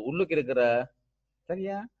வந்து உள்ளுக்கு இருக்கிற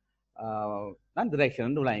சரியா நான்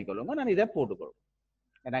டிரெக்ஷன் விளங்கிக் கொள்வோம். நான் இதை போட்டுக்கொள்வோம்.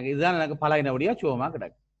 எனக்கு இதுதான் எனக்கு பழகினபடியா சுவமா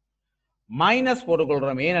கிடக்கு. மைனஸ்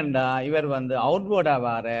போட்டுக்கொள்றோம். ஏனென்றா இவர் வந்து அவுட்வேர்டா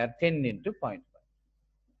வர 10 into 0.5.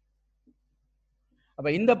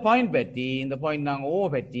 அப்ப இந்த பாயிண்ட் பற்றி இந்த பாயிண்ட் நாங்க ஓ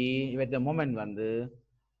பற்றி இவற்ற மொமெண்ட் வந்து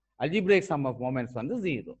algebraic sum of moments வந்து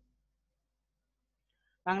 0.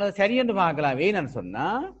 நாங்கள் சரி என்று பார்க்கலாம். ஏன்னு சொன்னா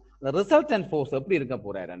இந்த ரிசல்டன்ட் ஃபோர்ஸ் எப்படி இருக்க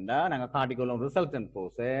போறாருண்டா நாங்க காட்டிக்கொள்ளும் ரிசல்டன்ட்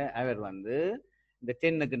ஃபோர்ஸ் அவர் வந்து இந்த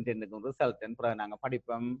 10க்கும் 10க்கும் ரிசல்டன்ட் நாங்க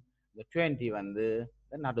படிப்போம். இந்த 20 வந்து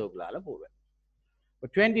நடுவுக்குள்ளால போவேன். இப்போ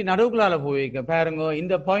 20 நடுவுக்குள்ளால போய்க்க பாருங்க.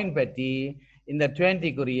 இந்த பாயிண்ட் பற்றி இந்த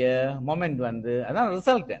 20க்குரிய மொமெண்ட் வந்து அதான்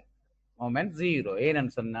ரிசல்டன்ட் மொமெண்ட் 0.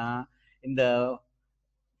 ஏன்னு சொன்னா இந்த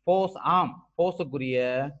ஃபோர்ஸ் ஆர்ம் ஃபோர்ஸுக்குரிய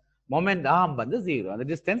மொமெண்ட் ஆர்ம் வந்து 0. அந்த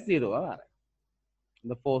டிஸ்டன்ஸ் 0வா வர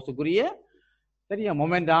இந்த ஃபோர்ஸுக்குரிய சரியா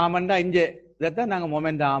மொமெண்ட் ஆர்ம்ண்டா இங்க இதைத்தான் நாங்க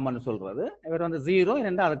மொமெண்ட் ஆர்ம்னு சொல்றது. இவர் வந்து 0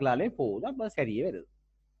 இரண்டு அதுக்குள்ளாலே போகுது. அப்ப சரியே வருது.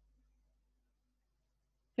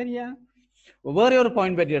 சரியா? வேற ஒரு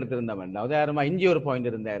பாயிண்ட் பற்றி எடுத்திருந்தா உதாரணமா இஞ்சி ஒரு பாயிண்ட்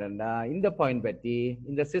இருந்தாருண்டா இந்த பாயிண்ட் பற்றி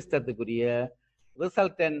இந்த சிஸ்டத்துக்குரிய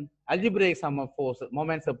resultant algebraic sum of force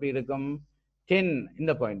moments எப்படி இருக்கும்? 10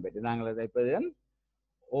 இந்த பாயிண்ட் பற்றி நாங்கள் இப்போ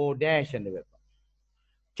ஓ டேஷ் என்று வைப்போம்.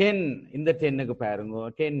 10 இந்த 10க்கு பாருங்க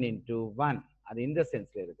 10 into 1 அது இந்த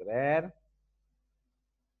சென்ஸ்ல இருக்கிறார்.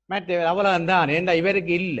 மற்ற அவ்வளவு தான். ஏண்டா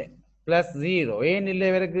இவருக்கு இல்லை பிளஸ் 0. ஏன் இல்லை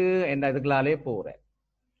இவருக்கு? என்ன இதுக்குள்ளாலே போற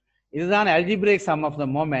இதுதான் algebraic sum of the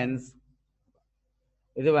moments.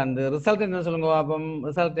 இது வந்து ரிசல்ட் என்ன சொல்லுங்க பாப்போம்.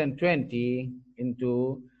 ரிசல்டன்ட் 20 into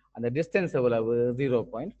அந்த டிஸ்டன்ஸ் எவ்வளவு?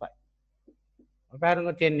 0.5.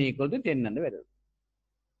 பாருங்க 10 equal to 10 வருது.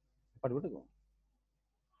 அப்படி விட்டுக்கோ.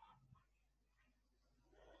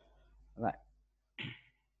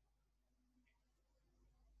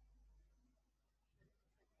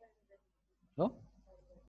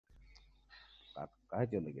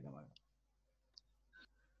 காய்ச்சி வந்துக்கிறேன்.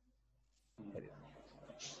 சரி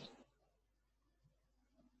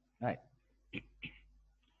ரைட்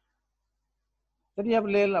சரியா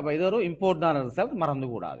பிள்ளைகள் அப்ப இது ஒரு இம்பார்ட்டன்டான ரிசல்ட் மறந்து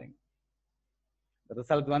கூடாதுங்க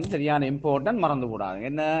ரிசல்ட் வந்து சரியான இம்பார்ட்டன்ட் மறந்து கூடாதுங்க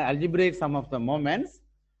என்ன algebraic some of the moments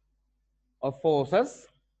of forces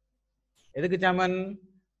எதுக்கு சமன்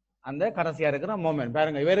அந்த கடைசியா இருக்கிற மொமெண்ட்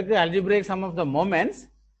பாருங்க இவருக்கு algebraic some of the moments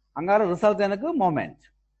அங்கார result எனக்கு மொமெண்ட்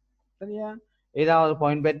சரியா ஏதாவது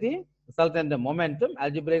பாயிண்ட் பற்றி result and மொமெண்ட்டும்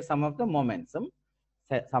algebraic some of the மொமெண்ட்ஸும்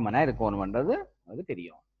சமனா இருக்கணும்ன்றது அது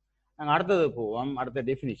தெரியும் நாங்கள் அடுத்தது போவோம் அடுத்த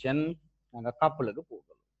டெஃபினிஷன் நாங்கள் கப்பலுக்கு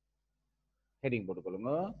போகணும் ஹெடிங்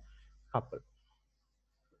போட்டுக்கொள்ளுங்க கப்பல்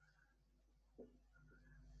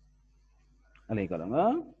அழைக்கொள்ளுங்க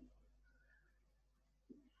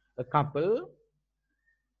A couple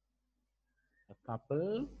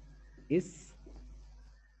is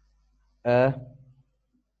a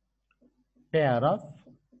pair of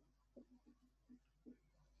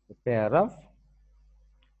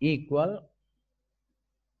equal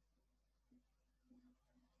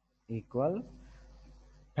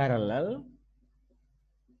parallel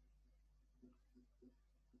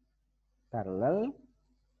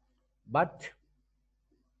but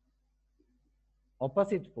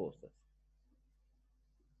opposite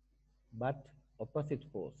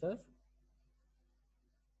forces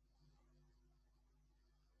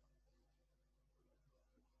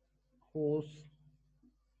whose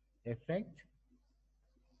effect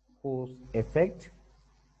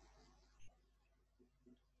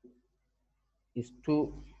is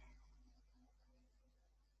to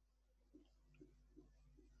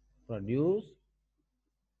produce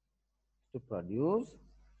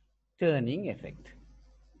turning effect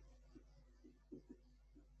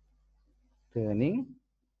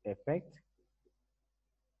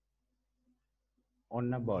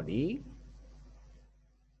on a body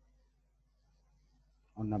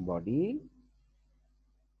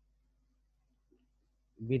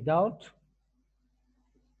without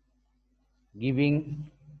giving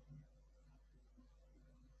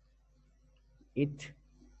it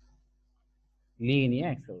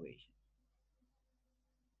linear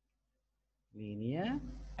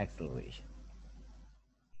acceleration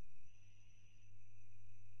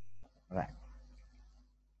right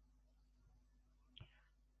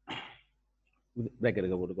bracket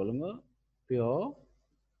போட்டுக்கொள்ளுங்க pure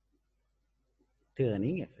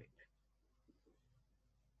turning effect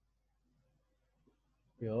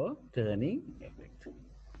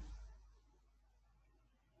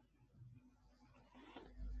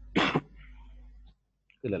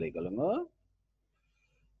கீழே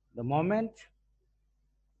the moment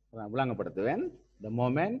விளங்கப்படுத்துவேன் the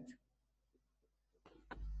moment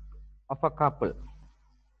of a couple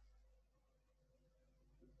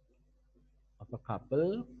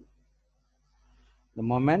the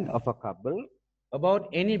moment of a couple about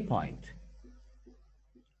any point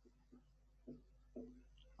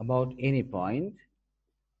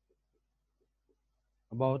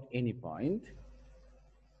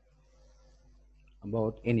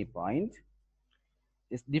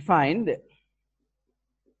is defined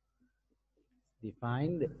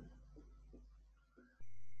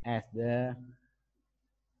as the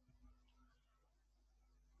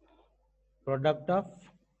product of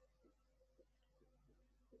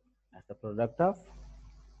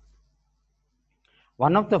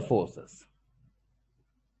one of the forces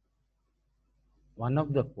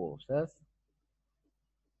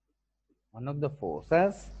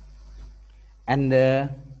and the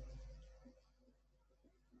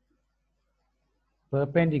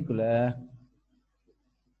perpendicular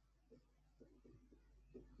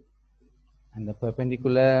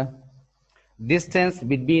distance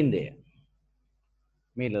between there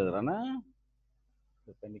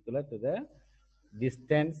perpendicular to the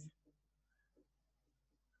distance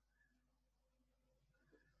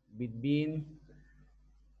between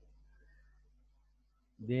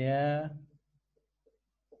their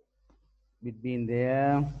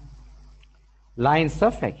lines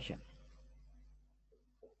of action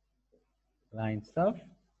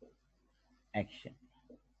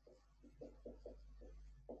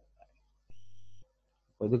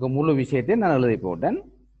இதுக்கு முழு விஷயத்தை நான் எழுதி போட்டேன்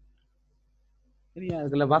சரியா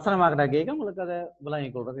அதுக்குள்ள வசனமாக கேட்க உங்களுக்கு அதை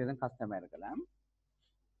விளங்கிக் கொள்றது எதுவும் கஷ்டமா இருக்கலாம்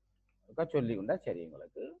சொல்லி கொண்டா சரி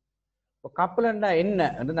உங்களுக்கு இப்போ கப்பல்ண்டா என்ன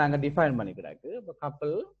என்று நாங்க டிஃபைன் பண்ணிக்கிறாக்கு இப்போ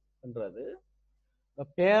கப்பல்ன்றது a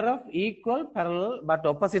pair of equal parallel but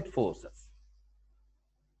opposite forces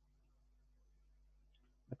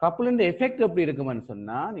கப்பலின் எஃபெக்ட் எப்படி இருக்குமென்னு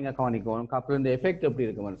சொன்னா நீங்க கவனிக்கணும் கப்பலின் எஃபெக்ட் எப்படி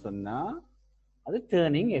இருக்குமென்னு சொன்னா அது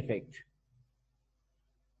டர்னிங் எஃபெக்ட்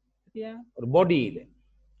சரியா ஒரு பாடி இது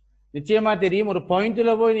நிச்சயமா தெரியும். ஒரு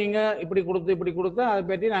பாயிண்ட்ல போய் நீங்க இப்படி கொடுத்தா அதை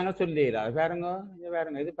பற்றி நாங்க சொல்லிடலாம். அது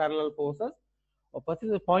பாருங்க இது பேரலல் ஃபோர்ஸஸ்.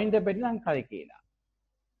 ஆப்போசிட் பாயிண்ட பற்றி நாங்க கதைக்கலாம்.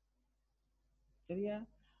 சரியா?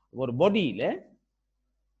 ஒரு பாடியில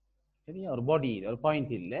சரியா, ஒரு பாடியில ஒரு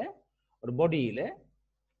பாயிண்ட் இல்ல, ஒரு பாடியில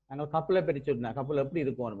நாங்க கப்பலை பற்றி சொன்னா கப்பல் எப்படி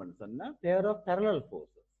இருக்கும் சொன்னா பேர் ஆஃப் பேரலல்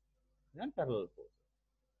ஃபோர்ஸஸ். இதுதான் பேரலல் ஃபோர்ஸ்.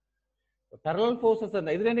 பேரலல் ஃபோர்ஸஸ்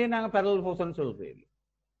இது ரெண்டையும் நாங்க பேரலல் ஃபோர்ஸ்னு சொல்றோம்.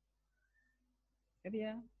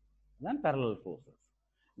 சரியா? இதுதான் பேரலல் ஃபோர்ஸஸ்.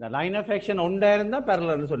 இந்த லைன் ஆஃப் ஆக்ஷன் ஒன்றா இருந்தா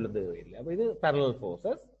பேரலல்னு சொல்லுது இல்லை. அப்ப இது பேரலல்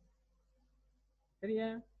ஃபோர்ஸஸ். சரியா?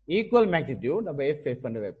 ஈக்குவல் மேக்னிடியூட் அப்ப எஃப்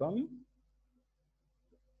பண்ணி வைப்போம்.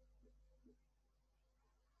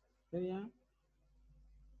 சரியா?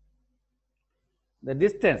 இந்த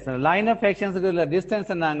டிஸ்டன்ஸ் லைன் ஆஃப் ஆக்ஷன்ஸுக்கு உள்ள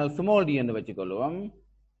டிஸ்டன்ஸ் நாங்கள் ஸ்மால் டி என்று வச்சுக்கொள்வோம்.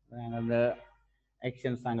 நாங்கள் அந்த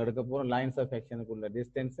ஆக்ஷன்ஸ் நாங்கள் எடுக்க போறோம். லைன்ஸ் ஆஃப் ஆக்ஷனுக்கு உள்ள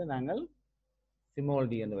டிஸ்டன்ஸ் நாங்கள் ஸ்மால்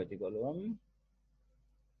டி என்று வச்சுக்கொள்வோம்.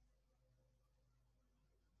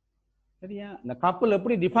 சரியா? இந்த கப்பல்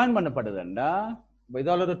எப்படி டிஃபைன் பண்ணப்படுதுண்டா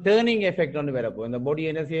இதால ஒரு டேர்னிங் எஃபெக்ட் ஒன்று வரப்போ இந்த பாடி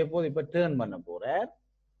என்ன செய்ய போது இப்ப டேர்ன் பண்ண போற.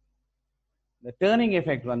 இந்த டேர்னிங்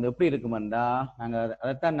எஃபெக்ட் வந்து எப்படி இருக்குமெண்டா நாங்க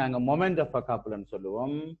அதைத்தான் நாங்க மொமெண்ட் ஆஃப் அ கப்பல்னு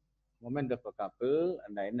சொல்லுவோம். மொமெண்ட் ஆஃப் அ கப்பல்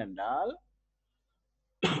என்னென்றால்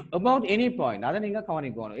about any point அதை நீங்க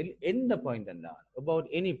கவனிக்கணும். எந்த பாயிண்ட் என்றால் about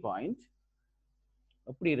any point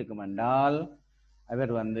எப்படி இருக்குமென்றால்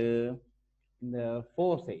அவர் வந்து இந்த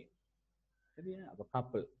ஃபோர்ஸை சரியா அப்ப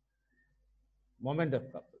கப்பல் moment of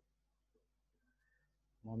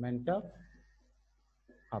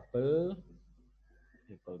couple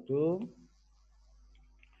equal to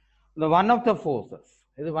the one of the forces.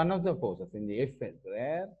 This is one of the forces in the F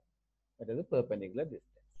where that is a perpendicular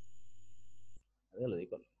distance. That is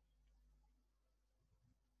equal.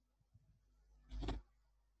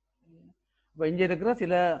 இப்போ இங்க இருக்கிற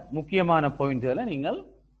சில முக்கியமான பாயிண்ட்களை நீங்கள்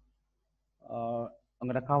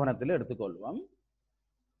உங்களோட கவனத்தில் எடுத்துக்கொள்வோம்.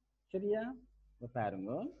 சரியா?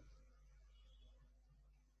 பாருங்க.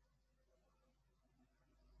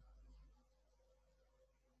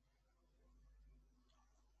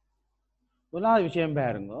 முதலாவது விஷயம்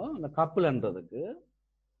பாருங்க. இந்த கப்பல்ன்றதுக்கு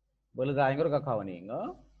வலுதாயங்க ஒரு கவனிங்க.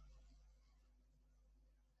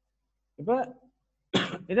 இப்ப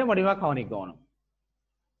இதை முடிவா கவனிக்கணும்.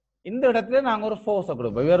 இந்த இடத்துல நாங்க ஒரு ஃபோர்ஸை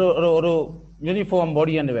கொடுப்போம். வேற ஒரு யூனிஃபார்ம்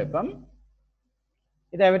பாடி என்று வைப்போம்.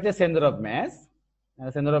 இதை வச்சு சென்டர் ஆஃப் மேஸ்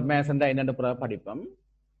என்னென்னு படிப்போம்.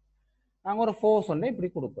 நாங்க ஒரு ஃபோர்ஸ் ஒன்று இப்படி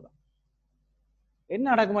கொடுக்குறோம். என்ன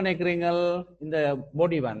நடக்கும்னு நினைக்கிறீங்க? இந்த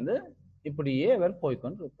பாடி வந்து இப்படியே அவர்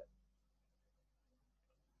போய்கொண்டு இருப்பார்.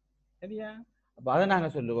 சரியா? அப்ப அதை நாங்க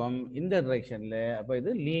சொல்லுவோம் இந்த டிரெக்ஷன்ல அப்ப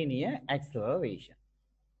இது லீனியர் ஆக்ஸலரேஷன்.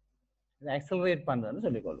 இது ஆக்ஸலரேட் பண்றதுன்னு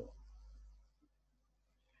சொல்லிக் கொள்வோம்.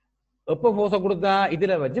 எப்ப ஃபோர்ஸை கொடுத்தா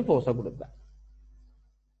இதுல வச்சு ஃபோர்ஸை கொடுத்தா.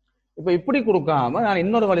 இப்ப இப்படி கொடுக்காம நான்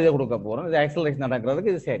இன்னொரு வழியை கொடுக்க போறேன். இது ஆக்ஸலரேஷன்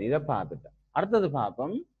நடக்கிறதுக்கு இது சரி. இதை பார்த்துட்டேன். அடுத்தது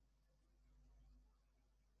பார்ப்போம்.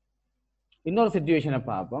 இன்னொரு சிச்சுவேஷனை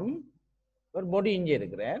பார்ப்போம். ஒரு பாடி இங்கே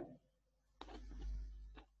இருக்கிற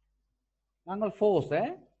நாங்கள் ஃபோர்ஸை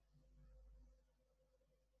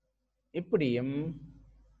இப்படியும்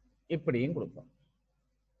இப்படியும் கொடுப்போம்.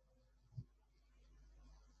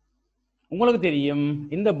 உங்களுக்கு தெரியும்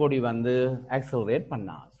இந்த பாடி வந்து ஆக்ஸலரேட்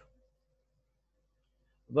பண்ணாது.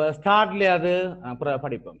 இப்போ ஸ்டார்ட்ல அது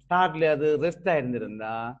படிப்போம். ஸ்டார்ட்ல அது ரெஸ்டா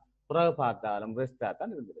இருந்திருந்தா பிறகு பார்த்தாலும் ரெஸ்டா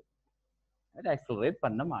தான் இருந்திருக்கு. ஆக்ஸலரேட்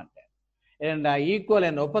பண்ண மாட்டேன். ஏன்னா equal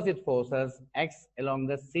and opposite forces act along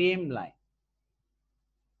the same line.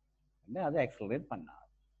 அது ஆக்ஸலரேட் பண்ணாது.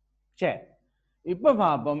 சரி, இப்ப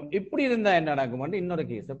பார்ப்போம் இப்படி இருந்தா என்ன நடக்கும். இன்னொரு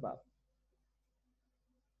கேஸை பார்ப்போம்.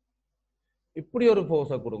 இப்படி ஒரு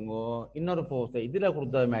ஃபோர்ஸை கொடுங்க, இன்னொரு ஃபோர்ஸை இதுல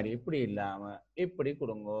கொடுத்தது மாதிரி இப்படி இல்லாம இப்படி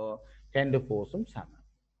கொடுங்க. ரெண்டு ஃபோர்ஸும் சமம்.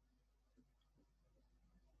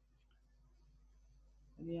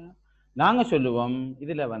 நாங்க சொல்லுவோம்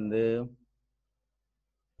இதுல வந்து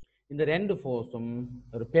இந்த ரெண்டு ஃபோர்ஸும்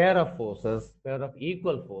ஒரு pair of forces, pair of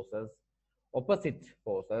equal forces, opposite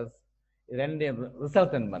forces, ரெண்டு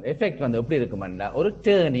ரிசல்டன்ட் எஃபெக்ட் வந்து எப்படி இருக்குமெண்டா ஒரு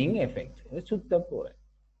டேர்னிங் எஃபெக்ட். சுத்த போறேன்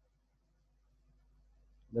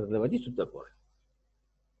வச்சு சுத்த போறேன்.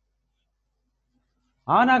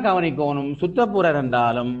 ஆனா கவனிக்கணும் சுத்த போறார்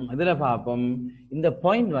என்றாலும் இதுல பார்ப்போம் இந்த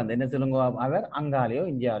பாயிண்ட் வந்து என்ன சொல்லுங்க அவர் அங்காலேயோ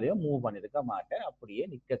இந்தியாலேயோ மூவ் பண்ணிருக்க மாட்டார். அப்படியே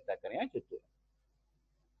நிக்கத்தக்கனையா சுத்துவார்.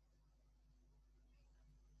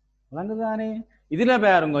 தானே? இதுல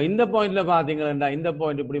பாருங்க இந்த பாயிண்ட்ல பாத்தீங்கன்னா இந்த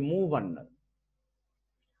பாயிண்ட் இப்படி மூவ் பண்ணது.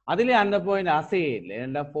 அதுல அந்த பாயிண்ட் அசையே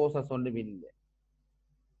இல்லை. போர்ஸஸ் ஒன்றும் இல்லை.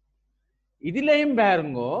 இதுலயும்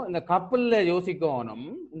பாருங்க இந்த கப்பல்ல யோசிக்கணும்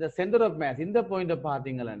இந்த சென்டர் ஆஃப் மேஸ் இந்த பாயிண்ட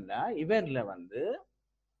பாத்தீங்கன்னா இவர்ல வந்து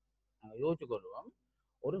யோசிச்சு கொள்வோம்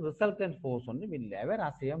ஒரு ரிசல்டன்ட் ஃபோர்ஸ் ஒன்றும் இல்லை. அவர்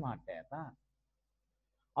அசைய மாட்டார் தான்.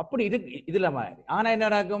 அப்படி இதுல மாதிரி. ஆனா என்ன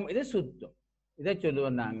நடக்கும்? இது சுத்தும். இதை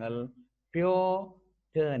சொல்லுவோம் நாங்கள் pure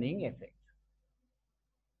turning effect.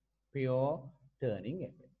 Pure turning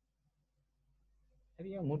effect.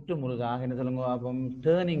 சரியா? முற்று முழுதாக என்ன சொல்லுங்க பாப்போம்?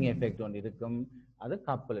 டேர்னிங் எஃபெக்ட் ஒன்று இருக்கும். அது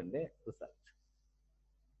கப்பலின் ரிசல்ட்.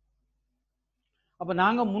 அப்ப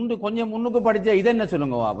நாங்க கொஞ்சம் முன்னுக்கு படிச்ச இதை என்ன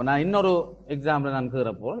சொல்லுங்க பாப்போம்? நான் இன்னொரு எக்ஸாம்பிள் நான்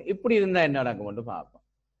கீற போறோம். இப்படி இருந்தா என்ன நடக்கும் பார்ப்போம்.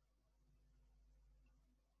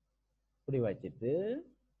 இப்படி வச்சுட்டு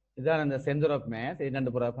இதான் இந்த சென்டர் ஆஃப் மேஸ். இது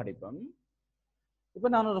 2 புறம் படிப்போம். இப்ப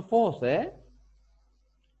நான் ஒரு ஃபோர்ஸ்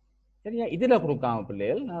சரியா இதுல கொடுக்காம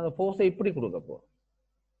பிள்ளைகள் நான் அந்த ஃபோர்ஸை இப்படி கொடுக்க போறேன்.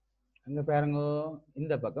 அங்க பாருங்க,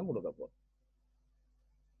 இந்த பக்கம் கொடுக்க போறோம்.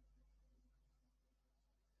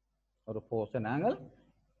 ஒரு ஃபோர்ஸை நாங்கள்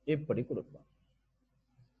இப்படி கொடுப்போம்.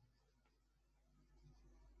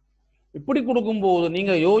 இப்படி கொடுக்கும்போது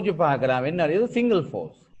நீங்க யோசிச்சு பார்க்கலாம், என்ன இது சிங்கிள்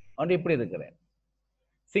ஃபோர்ஸ் வந்து இப்படி இருக்கிறேன்.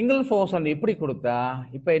 சிங்கிள் ஃபோர்ஸ் வந்து இப்படி கொடுத்தா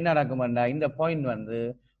இப்ப என்ன நடக்கும்டா, இந்த பாயிண்ட் வந்து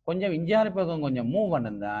கொஞ்சம் இஞ்சாறு பக்கம் கொஞ்சம் மூவ்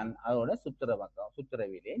பண்ணுதான் அதோட சுத்துற பக்கம்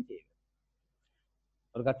சுத்துறவிலையும் செய்யுது.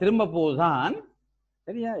 ஒரு திரும்ப போதுதான்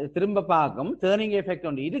சரியா, திரும்ப பார்க்கும் டேர்னிங் எஃபெக்ட்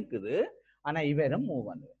ஒன்று இருக்குது. ஆனா இவரும் மூவ்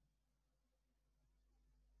பண்ணுது.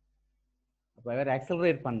 அப்ப இவர்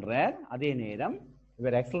ஆக்சலரேட் பண்றார், அதே நேரம்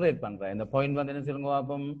இவர் ஆக்சலரேட் பண்றார். இந்த பாயிண்ட் வந்து என்ன சொல்லுங்க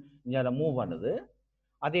பாப்போம், இங்க மூவ் பண்ணுது,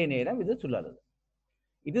 அதே நேரம் இது சுழலுது.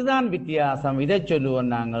 இதுதான் வித்தியாசம். இதை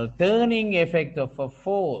சொல்லுவோம் நாங்கள் turning effect of a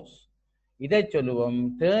force. இதை சொல்லுவோம்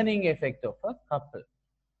டேர்னிங் எஃபெக்ட் ஆஃப் அ கப்பல்.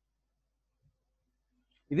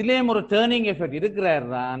 இதுலயும் ஒரு டேர்னிங் எஃபெக்ட் இருக்கிறார்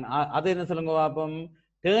தான். அது என்ன சொல்லுங்க பாப்போம்,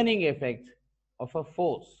 turning effect of a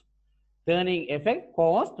force. Turning effect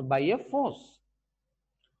caused by a force.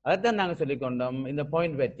 அதைத்தான் நாங்க சொல்லிக்கொண்டோம் இந்த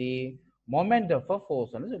பாயிண்ட் பற்றி moment of a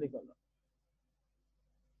force சொல்லிக்கொண்டோம்.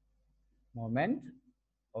 Moment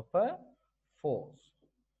of a force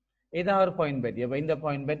ஏதாவது ஒரு பாயிண்ட் பற்றி. அப்ப இந்த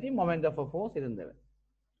பாயிண்ட் பற்றி மொமெண்ட் ஆஃப் அ ஃபோர்ஸ் இருந்தது.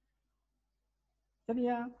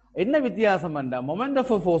 சரியா? என்ன வித்தியாசம் என்றா, மொமெண்ட்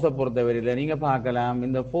ஆஃப் ஃபோர்ஸை பொறுத்தவரையில் நீங்க பார்க்கலாம்,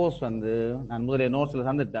 இந்த ஃபோர்ஸ் வந்து நான் முதலே நோட்ஸ்ல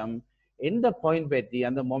தந்துட்டோம், எந்த பாயிண்ட் பற்றி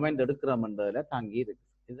அந்த மொமெண்ட் எடுக்கிறோம்ன்றதுல தங்கி இருக்கு.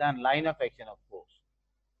 இதுதான் line of action of force.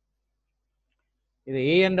 இது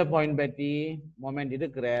ஏ என்ற பாயிண்ட் பற்றி மொமெண்ட்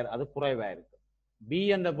இருக்கிறார், அது குறைவா இருக்கு. பி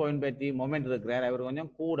என்ற பாயிண்ட் பற்றி மொமெண்ட் இருக்கிறார், அவர்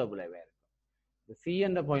கொஞ்சம் கூட விளைவா இருக்கு. சி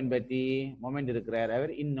என்ற பாயிண்ட் பற்றி மொமெண்ட் இருக்கிறார்,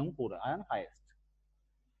 அவர் இன்னும் கூட, அதான் ஹையஸ்ட்.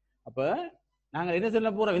 அப்ப நாங்கள் என்ன சொல்ல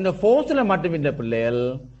போறோம், இந்த ஃபோர்ஸ்ல மட்டும் இந்த பிள்ளைகள்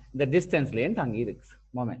இந்த டிஸ்டன்ஸ்லயும் தங்கி இருக்கு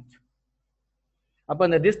மொமெண்ட். அப்ப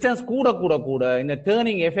இந்த டிஸ்டன்ஸ் கூட கூட கூட இந்த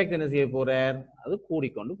டேர்னிங் எஃபெக்ட் என்ன செய்ய போறார், அது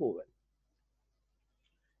கூடிக்கொண்டு போவார்.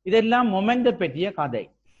 இதெல்லாம் மொமெண்ட பற்றிய கதை.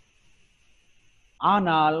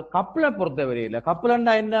 ஆனால் கப்பலை பொறுத்தவரையில,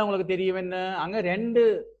 கப்பலண்டா என்ன உங்களுக்கு தெரியும், என்ன அங்க 2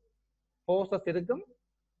 ஃபோர்ஸஸ் இருக்கும்.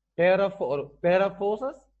 Pair of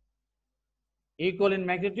forces equal in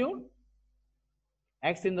magnitude,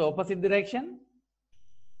 acts in the opposite direction,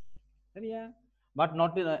 சரியா, but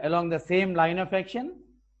not along the same line of action.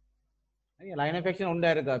 Line of action உண்டா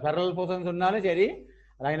இருக்கா, parallel forces சொன்னாலும் சரி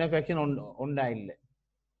லைன் ஆஃப் ஆக்ஷன் உண்டா இல்லை.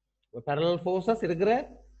 parallel forces இருக்கிற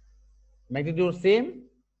மேக்னிடியூட் சேம்,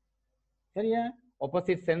 சரியா,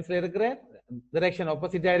 opposite சென்ஸ்ல இருக்கிற டிரெக்ஷன்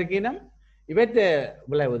ஆப்போசிட்டா இருக்கணும். இவற்றை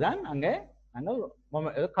விளைவுதான் அங்க நாங்கள்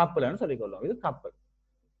கப்பல்னு சொல்லிக்கொள்ளும். இது கப்பல்,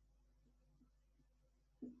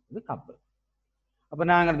 இது கப்பல். அப்ப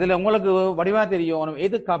நாங்கள் இதுல உங்களுக்கு வடிவா தெரியும்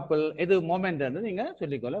எது கப்பல் எது மொமெண்ட் நீங்க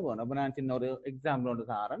சொல்லிக்கொள்ள போகணும். அப்ப நான் சின்ன ஒரு எக்ஸாம்பிள் ஒன்று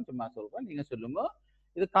தாரேன், சும்மா சொல்றேன், நீங்க சொல்லுங்க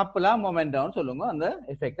இது கப்பலா மொமெண்டான்னு சொல்லுங்க, அந்த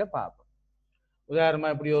எஃபெக்டை பார்ப்போம்.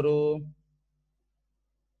 உதாரணமா இப்படி ஒரு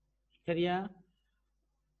சரியா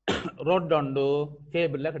ரோட் ஒன்று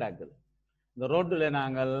டேபிள்ல கிடக்குது. இந்த ரோட்ல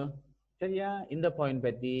நாங்கள் சரியா இந்த பாயிண்ட்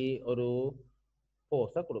பற்றி ஒரு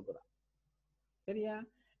ஃபோர்ஸை கொடுக்குறோம். சரியா,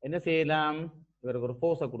 என்ன செய்யலாம், இவருக்கு ஒரு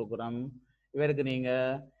ஃபோர்ஸை கொடுக்குறோம். இவருக்கு நீங்க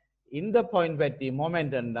இந்த பாயிண்ட் பற்றி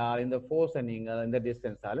மொமெண்ட் என்றால் இந்த ஃபோர்ஸை நீங்க இந்த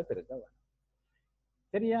டிஸ்டன்ஸால பெருக்க வேணும்.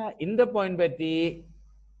 சரியா, இந்த பாயிண்ட் பற்றி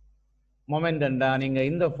மொமெண்ட் என்றால் நீங்க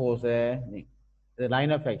இந்த ஃபோர்ஸை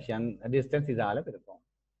லைன் ஆஃப் ஆக்ஷன் டிஸ்டன்ஸ் இதால பெருக்கும்.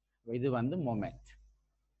 இது வந்து மொமெண்ட்.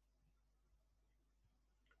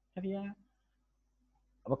 சரியா,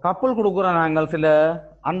 அப்ப கப்பல் கொடுக்குறோம் நாங்கள் சில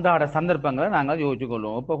அன்றாட சந்தர்ப்பங்களை நாங்கள் யோசிச்சு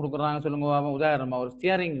கொள்வோம். இப்ப கொடுக்குறாங்க சொல்லுங்க, உதாரணமா ஒரு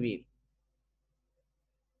ஸ்டியரிங் வீல்.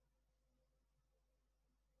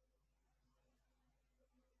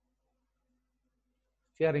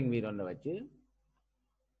 ஸ்டியரிங் வீல் ஒன்று வச்சு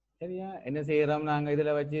சரியா என்ன செய்யறோம், நாங்க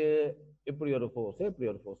இதுல வச்சு இப்படி ஒரு ஃபோர்ஸ் இப்படி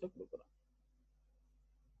ஒரு ஃபோர்ஸ் கொடுக்குறோம்.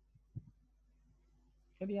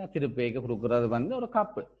 சரியா, திருப்பேக்கு கொடுக்குறது வந்து ஒரு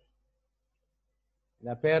கப்பு.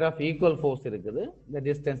 இந்த பேர் ஆஃப் ஈக்குவல் ஃபோர்ஸ் இருக்குது, இந்த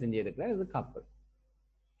டிஸ்டன்ஸ் இங்கே இருக்கிற இது கப்பு.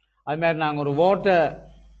 அது மாதிரி நாங்கள் ஒரு வாட்டர்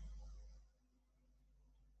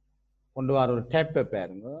கொண்டு வர ஒரு டேப்பை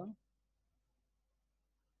பாருங்க.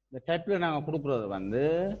 இந்த டைப்பில் நாங்கள் கொடுக்குறது வந்து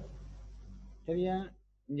சரியா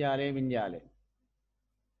விஞ்சாலே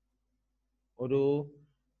ஒரு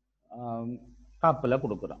கப்பில்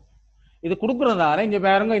கொடுக்குறோம். இது கொடுக்குறதால இங்கே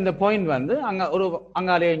பாருங்க இந்த பாயிண்ட் வந்து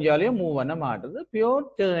அங்காலே இஞ்சாலேயும் மூவ் பண்ண மாட்டுது. Pure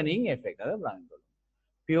turning effect. அதாவது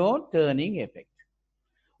பியூர் டேர்னிங் எஃபெக்ட்.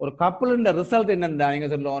 ஒரு கப்பலுன்ற ரிசல்ட் என்னன்னா நீங்க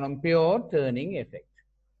சொல்லணும் பியூர் டேர்னிங் எஃபெக்ட்.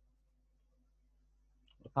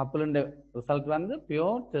 கப்பலுன்ற ரிசல்ட் வந்து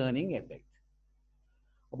பியூர் டேர்னிங் எஃபெக்ட்.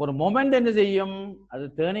 அப்போ ஒரு மொமெண்ட் என்ன செய்யும், அது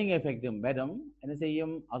டேர்னிங் எஃபெக்டும் பெறும். என்ன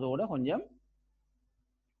செய்யும், அதோட கொஞ்சம்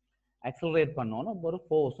ஆக்சலரேட் பண்ணணும். ஒரு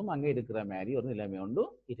ஃபோர்ஸும் அங்கே இருக்கிற மாதிரி ஒரு நிலைமை ஒன்று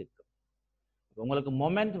இருக்கு. உங்களுக்கு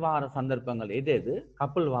மொமெண்ட் வார சந்தர்ப்பங்கள் எது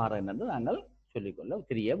கப்பல் வார என்னன்னு நாங்கள் சொல்லிக்கொள்ள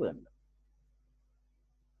தெரிய வேண்டும்.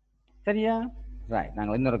 சரியா? ரைட்.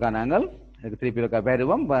 நாங்கள் இன்னொருக்கா நாங்கள் திருப்பி இருக்கா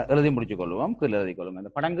பெறுவோம், எழுதி முடிச்சு கொள்வோம். கீழே எழுதி கொள்வோம்.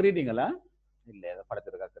 இந்த படம் கிரீட்டிங்களா இல்லை, அதை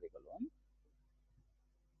படத்திற்கா தெரிவிக்கொள்வோம்.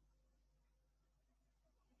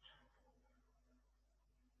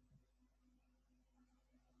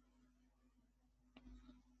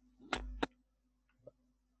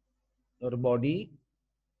 ஒரு பாடி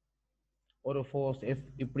ஒரு ஃபோர்ஸ் எஃப்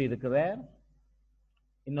இப்படி இருக்கிறார்,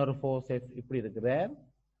 இன்னொரு ஃபோர்ஸ் எஃப் இப்படி இருக்கிறார்,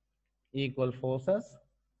 ஈக்குவல் ஃபோர்ஸஸ்.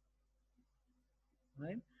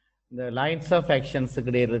 இந்த லைன்ஸ் ஆஃப்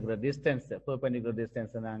ஆக்ஷன்ஸுக்கு இடையே இருக்கிற டிஸ்டன்ஸ், பெர்பெண்டிகுலர்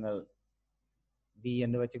டிஸ்டன்ஸ் நாங்கள் டி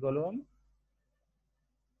என்று வச்சுக்கொள்வோம்.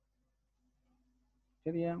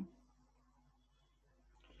 சரியா?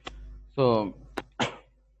 ஸோ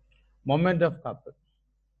மொமெண்ட் ஆஃப் கப்பல்,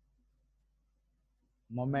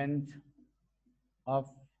 moment of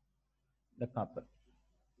the couple.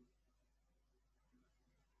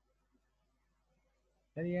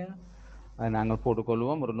 சரியா? அதை நாங்கள்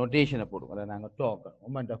போட்டுக்கொள்வோம். ஒரு நோட்டேஷனை போட்டுக்கொள்ள நாங்கள் talk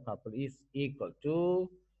moment of couple is equal to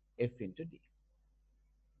F into D.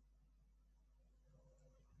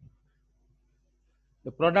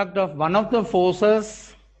 The product of one of the forces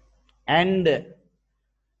and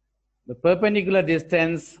the perpendicular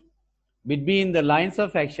distance between the lines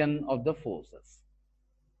of action of the forces.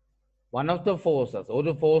 One of the forces,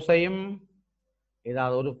 ஒரு ஃபோர்ஸையும்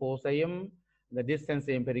ஏதாவது ஒரு ஃபோர்ஸையும் இந்த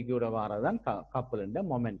டிஸ்டன்ஸையும் பெருக்கிவிட வாரதான் கப்பலுண்ட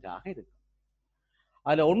மொமெண்டாக இருக்கு.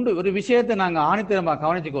 அதுல ஒரு விஷயத்தை நாங்க ஆணித்தரமாக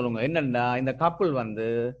கவனிச்சு கொள்ளுங்க. என்னன்னா இந்த கப்பல் வந்து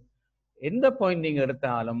எந்த பாயிண்ட் நீங்க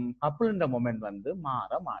எடுத்தாலும் கப்பலுண்ட மொமெண்ட் வந்து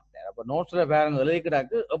மாற மாட்டார். அப்ப நோட்ஸ்ல வேற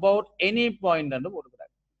எழுதிக்கிறாக்கு about any point என்று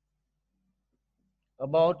போட்டுக்கிறாங்க.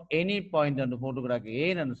 about any point என்று போட்டுக்கிறாக்கு.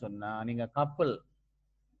 ஏன்னு சொன்னா நீங்க கப்பல்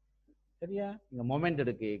சரியா நீங்க மொமெண்ட்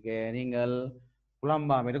எடுக்க நீங்கள்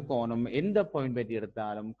குழம்பாம இருக்கணும். எந்த பாயிண்ட் பற்றி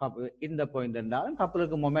எடுத்தாலும் இந்த பாயிண்ட் இருந்தாலும்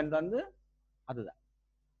கப்பலுக்கு மொமெண்ட் வந்து அதுதான்.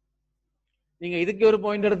 நீங்க இதுக்கு ஒரு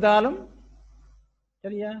பாயிண்ட் எடுத்தாலும்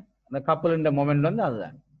சரியா அந்த கப்பலுண்ட மொமெண்ட் வந்து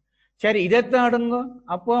அதுதான். சரி, இதைத்தான் அடுங்க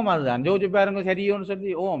அப்பவும் அதுதான். ஜோஜி பாருங்க சரியோன்னு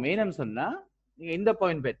சொல்லி ஓம் ஏன்னு சொன்னா நீங்க இந்த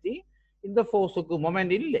பாயிண்ட் பற்றி இந்த ஃபோர்ஸுக்கு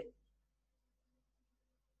மொமெண்ட் இல்லை.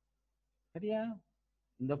 சரியா?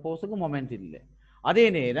 இந்த ஃபோர்ஸுக்கு மொமெண்ட் இல்லை. அதே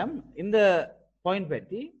நேரம் இந்த பாயிண்ட்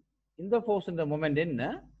பற்றி இந்த ஃபோர்ஸ் மொமெண்ட் என்ன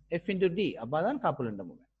F into D. அப்பதான் கப்பல்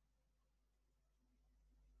மொமெண்ட்.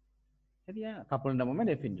 சரியா? கப்பல்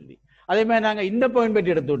மொமெண்ட் F into D. அதே மாதிரி நாங்க இந்த பாயிண்ட்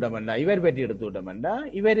பற்றி எடுத்து விட்டோம்டா, இவர் பற்றி எடுத்து விட்டோம்டா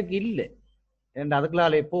இவருக்கு இல்லை.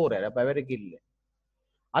 அதுக்குள்ளாலே போறாரு, அப்ப இவருக்கு இல்லை.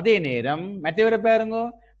 அதே நேரம் மற்றவரை பாருங்க,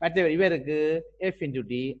 மற்றவர் இவருக்கு F into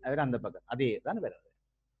D, அவர் அந்த பக்கம் அதே தான் வருது.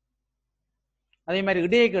 அதே மாதிரி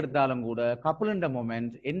இடையேக்கு எடுத்தாலும் கூட கப்பலுண்ட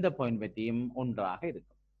மொமெண்ட் எந்த பாயிண்ட் பற்றியும் ஒன்றாக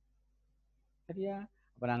இருக்கும். சரியா?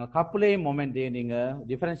 அப்ப நாங்க கப்பலையும் மொமெண்டையும் நீங்க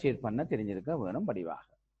டிஃபரன்ஷியேட் பண்ண தெரிஞ்சிருக்க வேணும் படிவாக.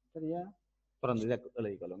 சரியா? தொடர்ந்து இதை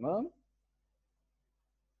எழுதிக்கொள்ளுங்க.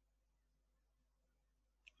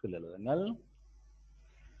 எழுதுங்கள்.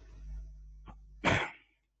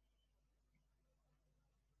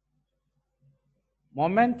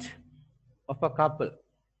 Moment of a couple.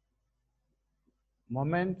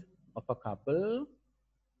 Moment of a couple.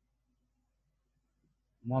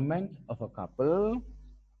 Moment of a couple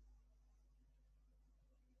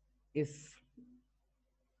is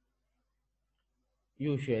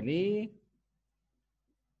usually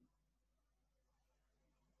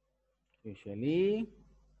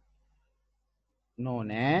known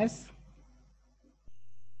as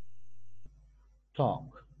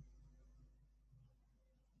torque.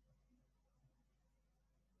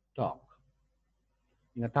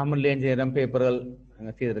 நீங்க தமிழ்லேயும் செய்யறோம், பேப்பர்கள்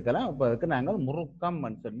செய்திருக்கலாம். அப்ப அதுக்கு நாங்கள் முறுக்கம்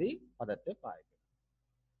சொல்லி பதத்தை பாய்க்கிறோம்.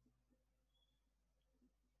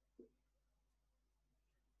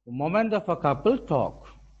 மொமெண்ட் ஆஃப் அ கப்பல் டாக்,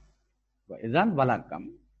 இதுதான் வழக்கம்.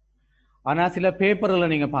 ஆனா சில பேப்பர்களை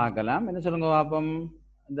நீங்க பார்க்கலாம். என்ன சொல்லுங்க பாப்போம்,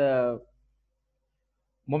 இந்த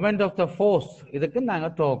மொமெண்ட் ஆஃப் த ஃபோர்ஸ் இதுக்கு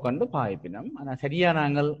நாங்கள் டாக் கண்டு பாய்ப்பினோம். ஆனா சரியா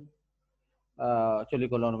நாங்கள்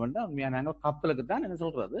சொல்லிக்கொள்ளணும்னா உண்மையாக நாங்கள் கப்பலுக்கு தான் என்ன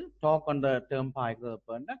சொல்றது டாக் என்ற டேர்ம்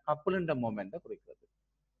பாய்க்கிறது கப்பலுன்ற மொமெண்ட்டை குறிக்கிறது.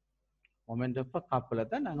 மொமெண்ட் ஆஃப் கப்பலை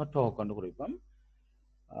தான் நாங்கள் டாக் கொண்டு குறிப்போம்.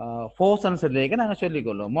 ஃபோர்ஸ்ன்னு சொல்லிக்க நாங்கள்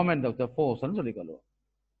சொல்லிக்கொள்வோம் மொமெண்ட் ஆஃப் த ஃபோர்ஸ்ன்னு சொல்லிக்கொள்வோம்.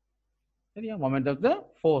 சரியா? Moment of the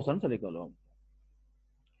ஃபோர்ஸ்ன்னு சொல்லிக்கொள்வோம்.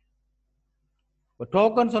 இப்போ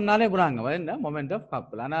டோக்கன் சொன்னாலே இப்படாங்க என்ன மொமெண்ட் ஆஃப்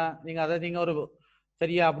கப்பல். ஆனால் நீங்கள் அதை நீங்கள் ஒரு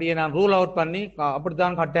சரியா அப்படியே நான் ரூல் அவுட் பண்ணி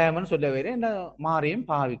அப்படித்தான் கட்டாயம்னு சொல்ல வேறு என்ன மாறியும்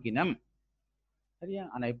பாவிக்கணும். சரியா?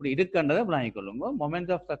 ஆனா இப்படி இருக்குன்றதை விளங்கிக் கொள்ளுங்க.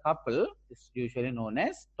 மொமெண்ட் ஆஃப் த கப்பல் is usually known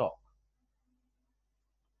as torque.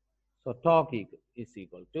 So torque is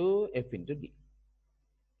equal to F into D.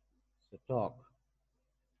 So torque.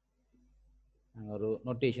 ஒரு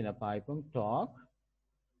நோட்டேஷனை பாய்ப்போம். torque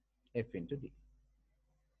F into D.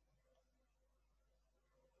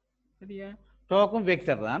 சரியா? டார்க்கும்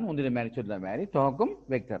வெக்டர் தான். முந்தின மாதிரி சொல்ற மாதிரி டார்க்கும்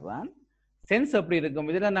வெக்டர் தான். சென்ஸ் எப்படி இருக்கும்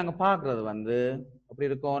இதில் நாங்கள் பார்க்கறது அப்படி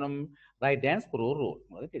இருக்கணும் ரைட் ஹேண்ட் ஸ்க்ரூ ரூல்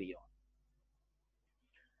உங்களுக்கு தெரியும்.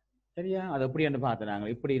 சரியா? அது எப்படி என்று பார்த்துனாங்க.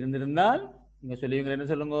 இப்படி இருந்திருந்தால் நீங்க சொல்லுவீங்க என்ன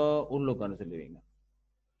சொல்லுங்க உள்ளுக்குன்னு சொல்லுவீங்க.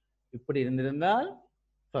 இப்படி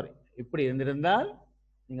இருந்திருந்தால்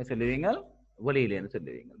நீங்க சொல்லுவீங்க வெளியிலேன்னு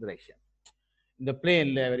சொல்லுவீங்க டிரெக்ஷன். இந்த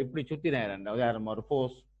பிளேன்ல இப்படி சுத்தி நேரம் உதாரணமா ஒரு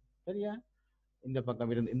ஃபோர்ஸ். சரியா?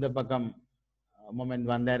 இந்த பக்கம் மொமெண்ட்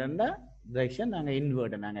வந்தாருன்னா டிரெக்ஷன் நாங்கள்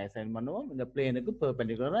இன்வெர்ட்டை நாங்கள் அசைன் பண்ணுவோம். இந்த பிளேனுக்கு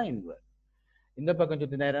பெர்பெண்டிகுலரா இன்வெர்ட். இந்த பக்கம்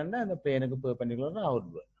சுற்றி நேரம்னா இந்த பிளேனுக்கு பெர்பெண்டிகுலரா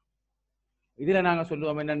அவுட்வெர்ட். இதில் நாங்கள்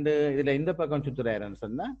சொல்லுவோம் என்னண்டு இதில் இந்த பக்கம் சுற்றுறாருன்னு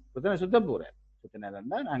சொன்னால் சுத்த போகிறார். சுத்த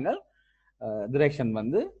நேரம் தான் நாங்கள் டிரெக்ஷன்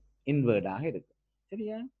இன்வெர்டாக இருக்கு.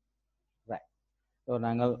 சரியா? ரைட். ஸோ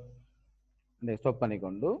நாங்கள் இந்த ஸ்டாப்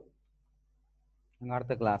பண்ணிக்கொண்டு நாங்கள்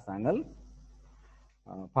அடுத்த கிளாஸ் நாங்கள்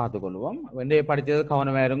பார்த்துக்கொள்வோம். வெண்டையை படித்தது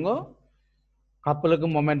கவனமாக இருங்கோ.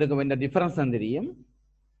 கப்பலுக்கும் மொமெண்ட்டுக்கும் என்ன டிஃபரன்ஸ் தெரியும்.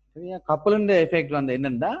 சரியா? கப்பலுன்ற எஃபெக்ட்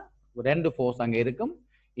என்னன்னா ரெண்டு ஃபோர்ஸ் அங்கே இருக்கும்.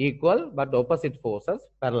 Equal but opposite forces,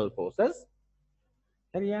 parallel forces.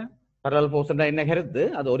 சரியா? பேரலல் ஃபோர்ஸ்ன்றா என்ன கருத்து?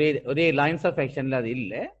 அது ஒரே லைன்ஸ் ஆஃப் ஆக்ஷன்ல அது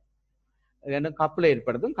இல்லை. கப்பலை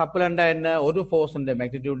ஏற்படுத்தும். கப்பல்ண்டா என்ன ஒரு ஃபோர்ஸ்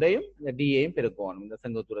மேக்னிடியூடையும் இந்த டியையும் பெருக்கணும், இந்த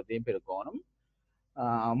செங்குத்து தூரத்தையும் பெருக்கணும்.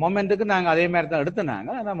 மொமெண்ட்டுக்கு நாங்கள் அதே மாதிரி தான்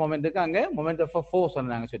எடுத்துனாங்க. ஆனால் மொமெண்ட்டுக்கு அங்கே மொமெண்ட் ஆஃப் ஃபோர்ஸ்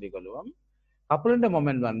நாங்கள் சொல்லிக்கொள்வோம். கப்பலுன்ற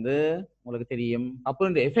மொமெண்ட் உங்களுக்கு தெரியும்.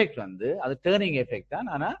 கப்பலுன்ற எஃபெக்ட் அது டேர்னிங் எஃபெக்ட் தான்.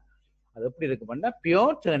 ஆனால் அது எப்படி இருக்கும்னா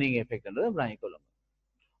பியோர் டேர்னிங் எஃபெக்ட்ன்றது வாங்கிக்கொள்ளும்.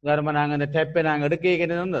 உதாரணமா நாங்கள் இந்த டெப்பை நாங்கள் எடுக்க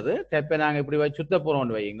இருந்தது. டெப்பை நாங்கள் இப்படி சுத்த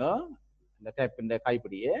போறோம்னு வைங்க. இந்த டெப் இந்த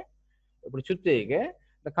கைப்பிடியை இப்படி சுத்திக்க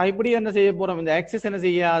இந்த கைப்பிடி என்ன செய்ய போறோம், இந்த ஆக்சிஸ் என்ன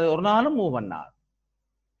செய்யாது ஒரு நாளும் மூவ் பண்ணாது.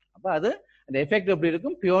 அப்ப அது அந்த எஃபெக்ட் எப்படி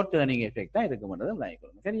இருக்கும், பியோர் டேர்னிங் எஃபெக்ட் தான் இருக்கும்ன்றது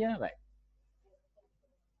வாங்கிக்கொள்ளுங்க. சரியா? ரைட்.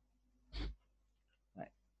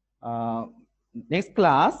 நெக்ஸ்ட்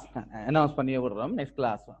கிளாஸ் அனௌன்ஸ் பண்ணி விடுறோம். நெக்ஸ்ட்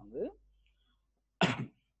கிளாஸ்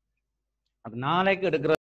அது நாளைக்கு எடுக்கிற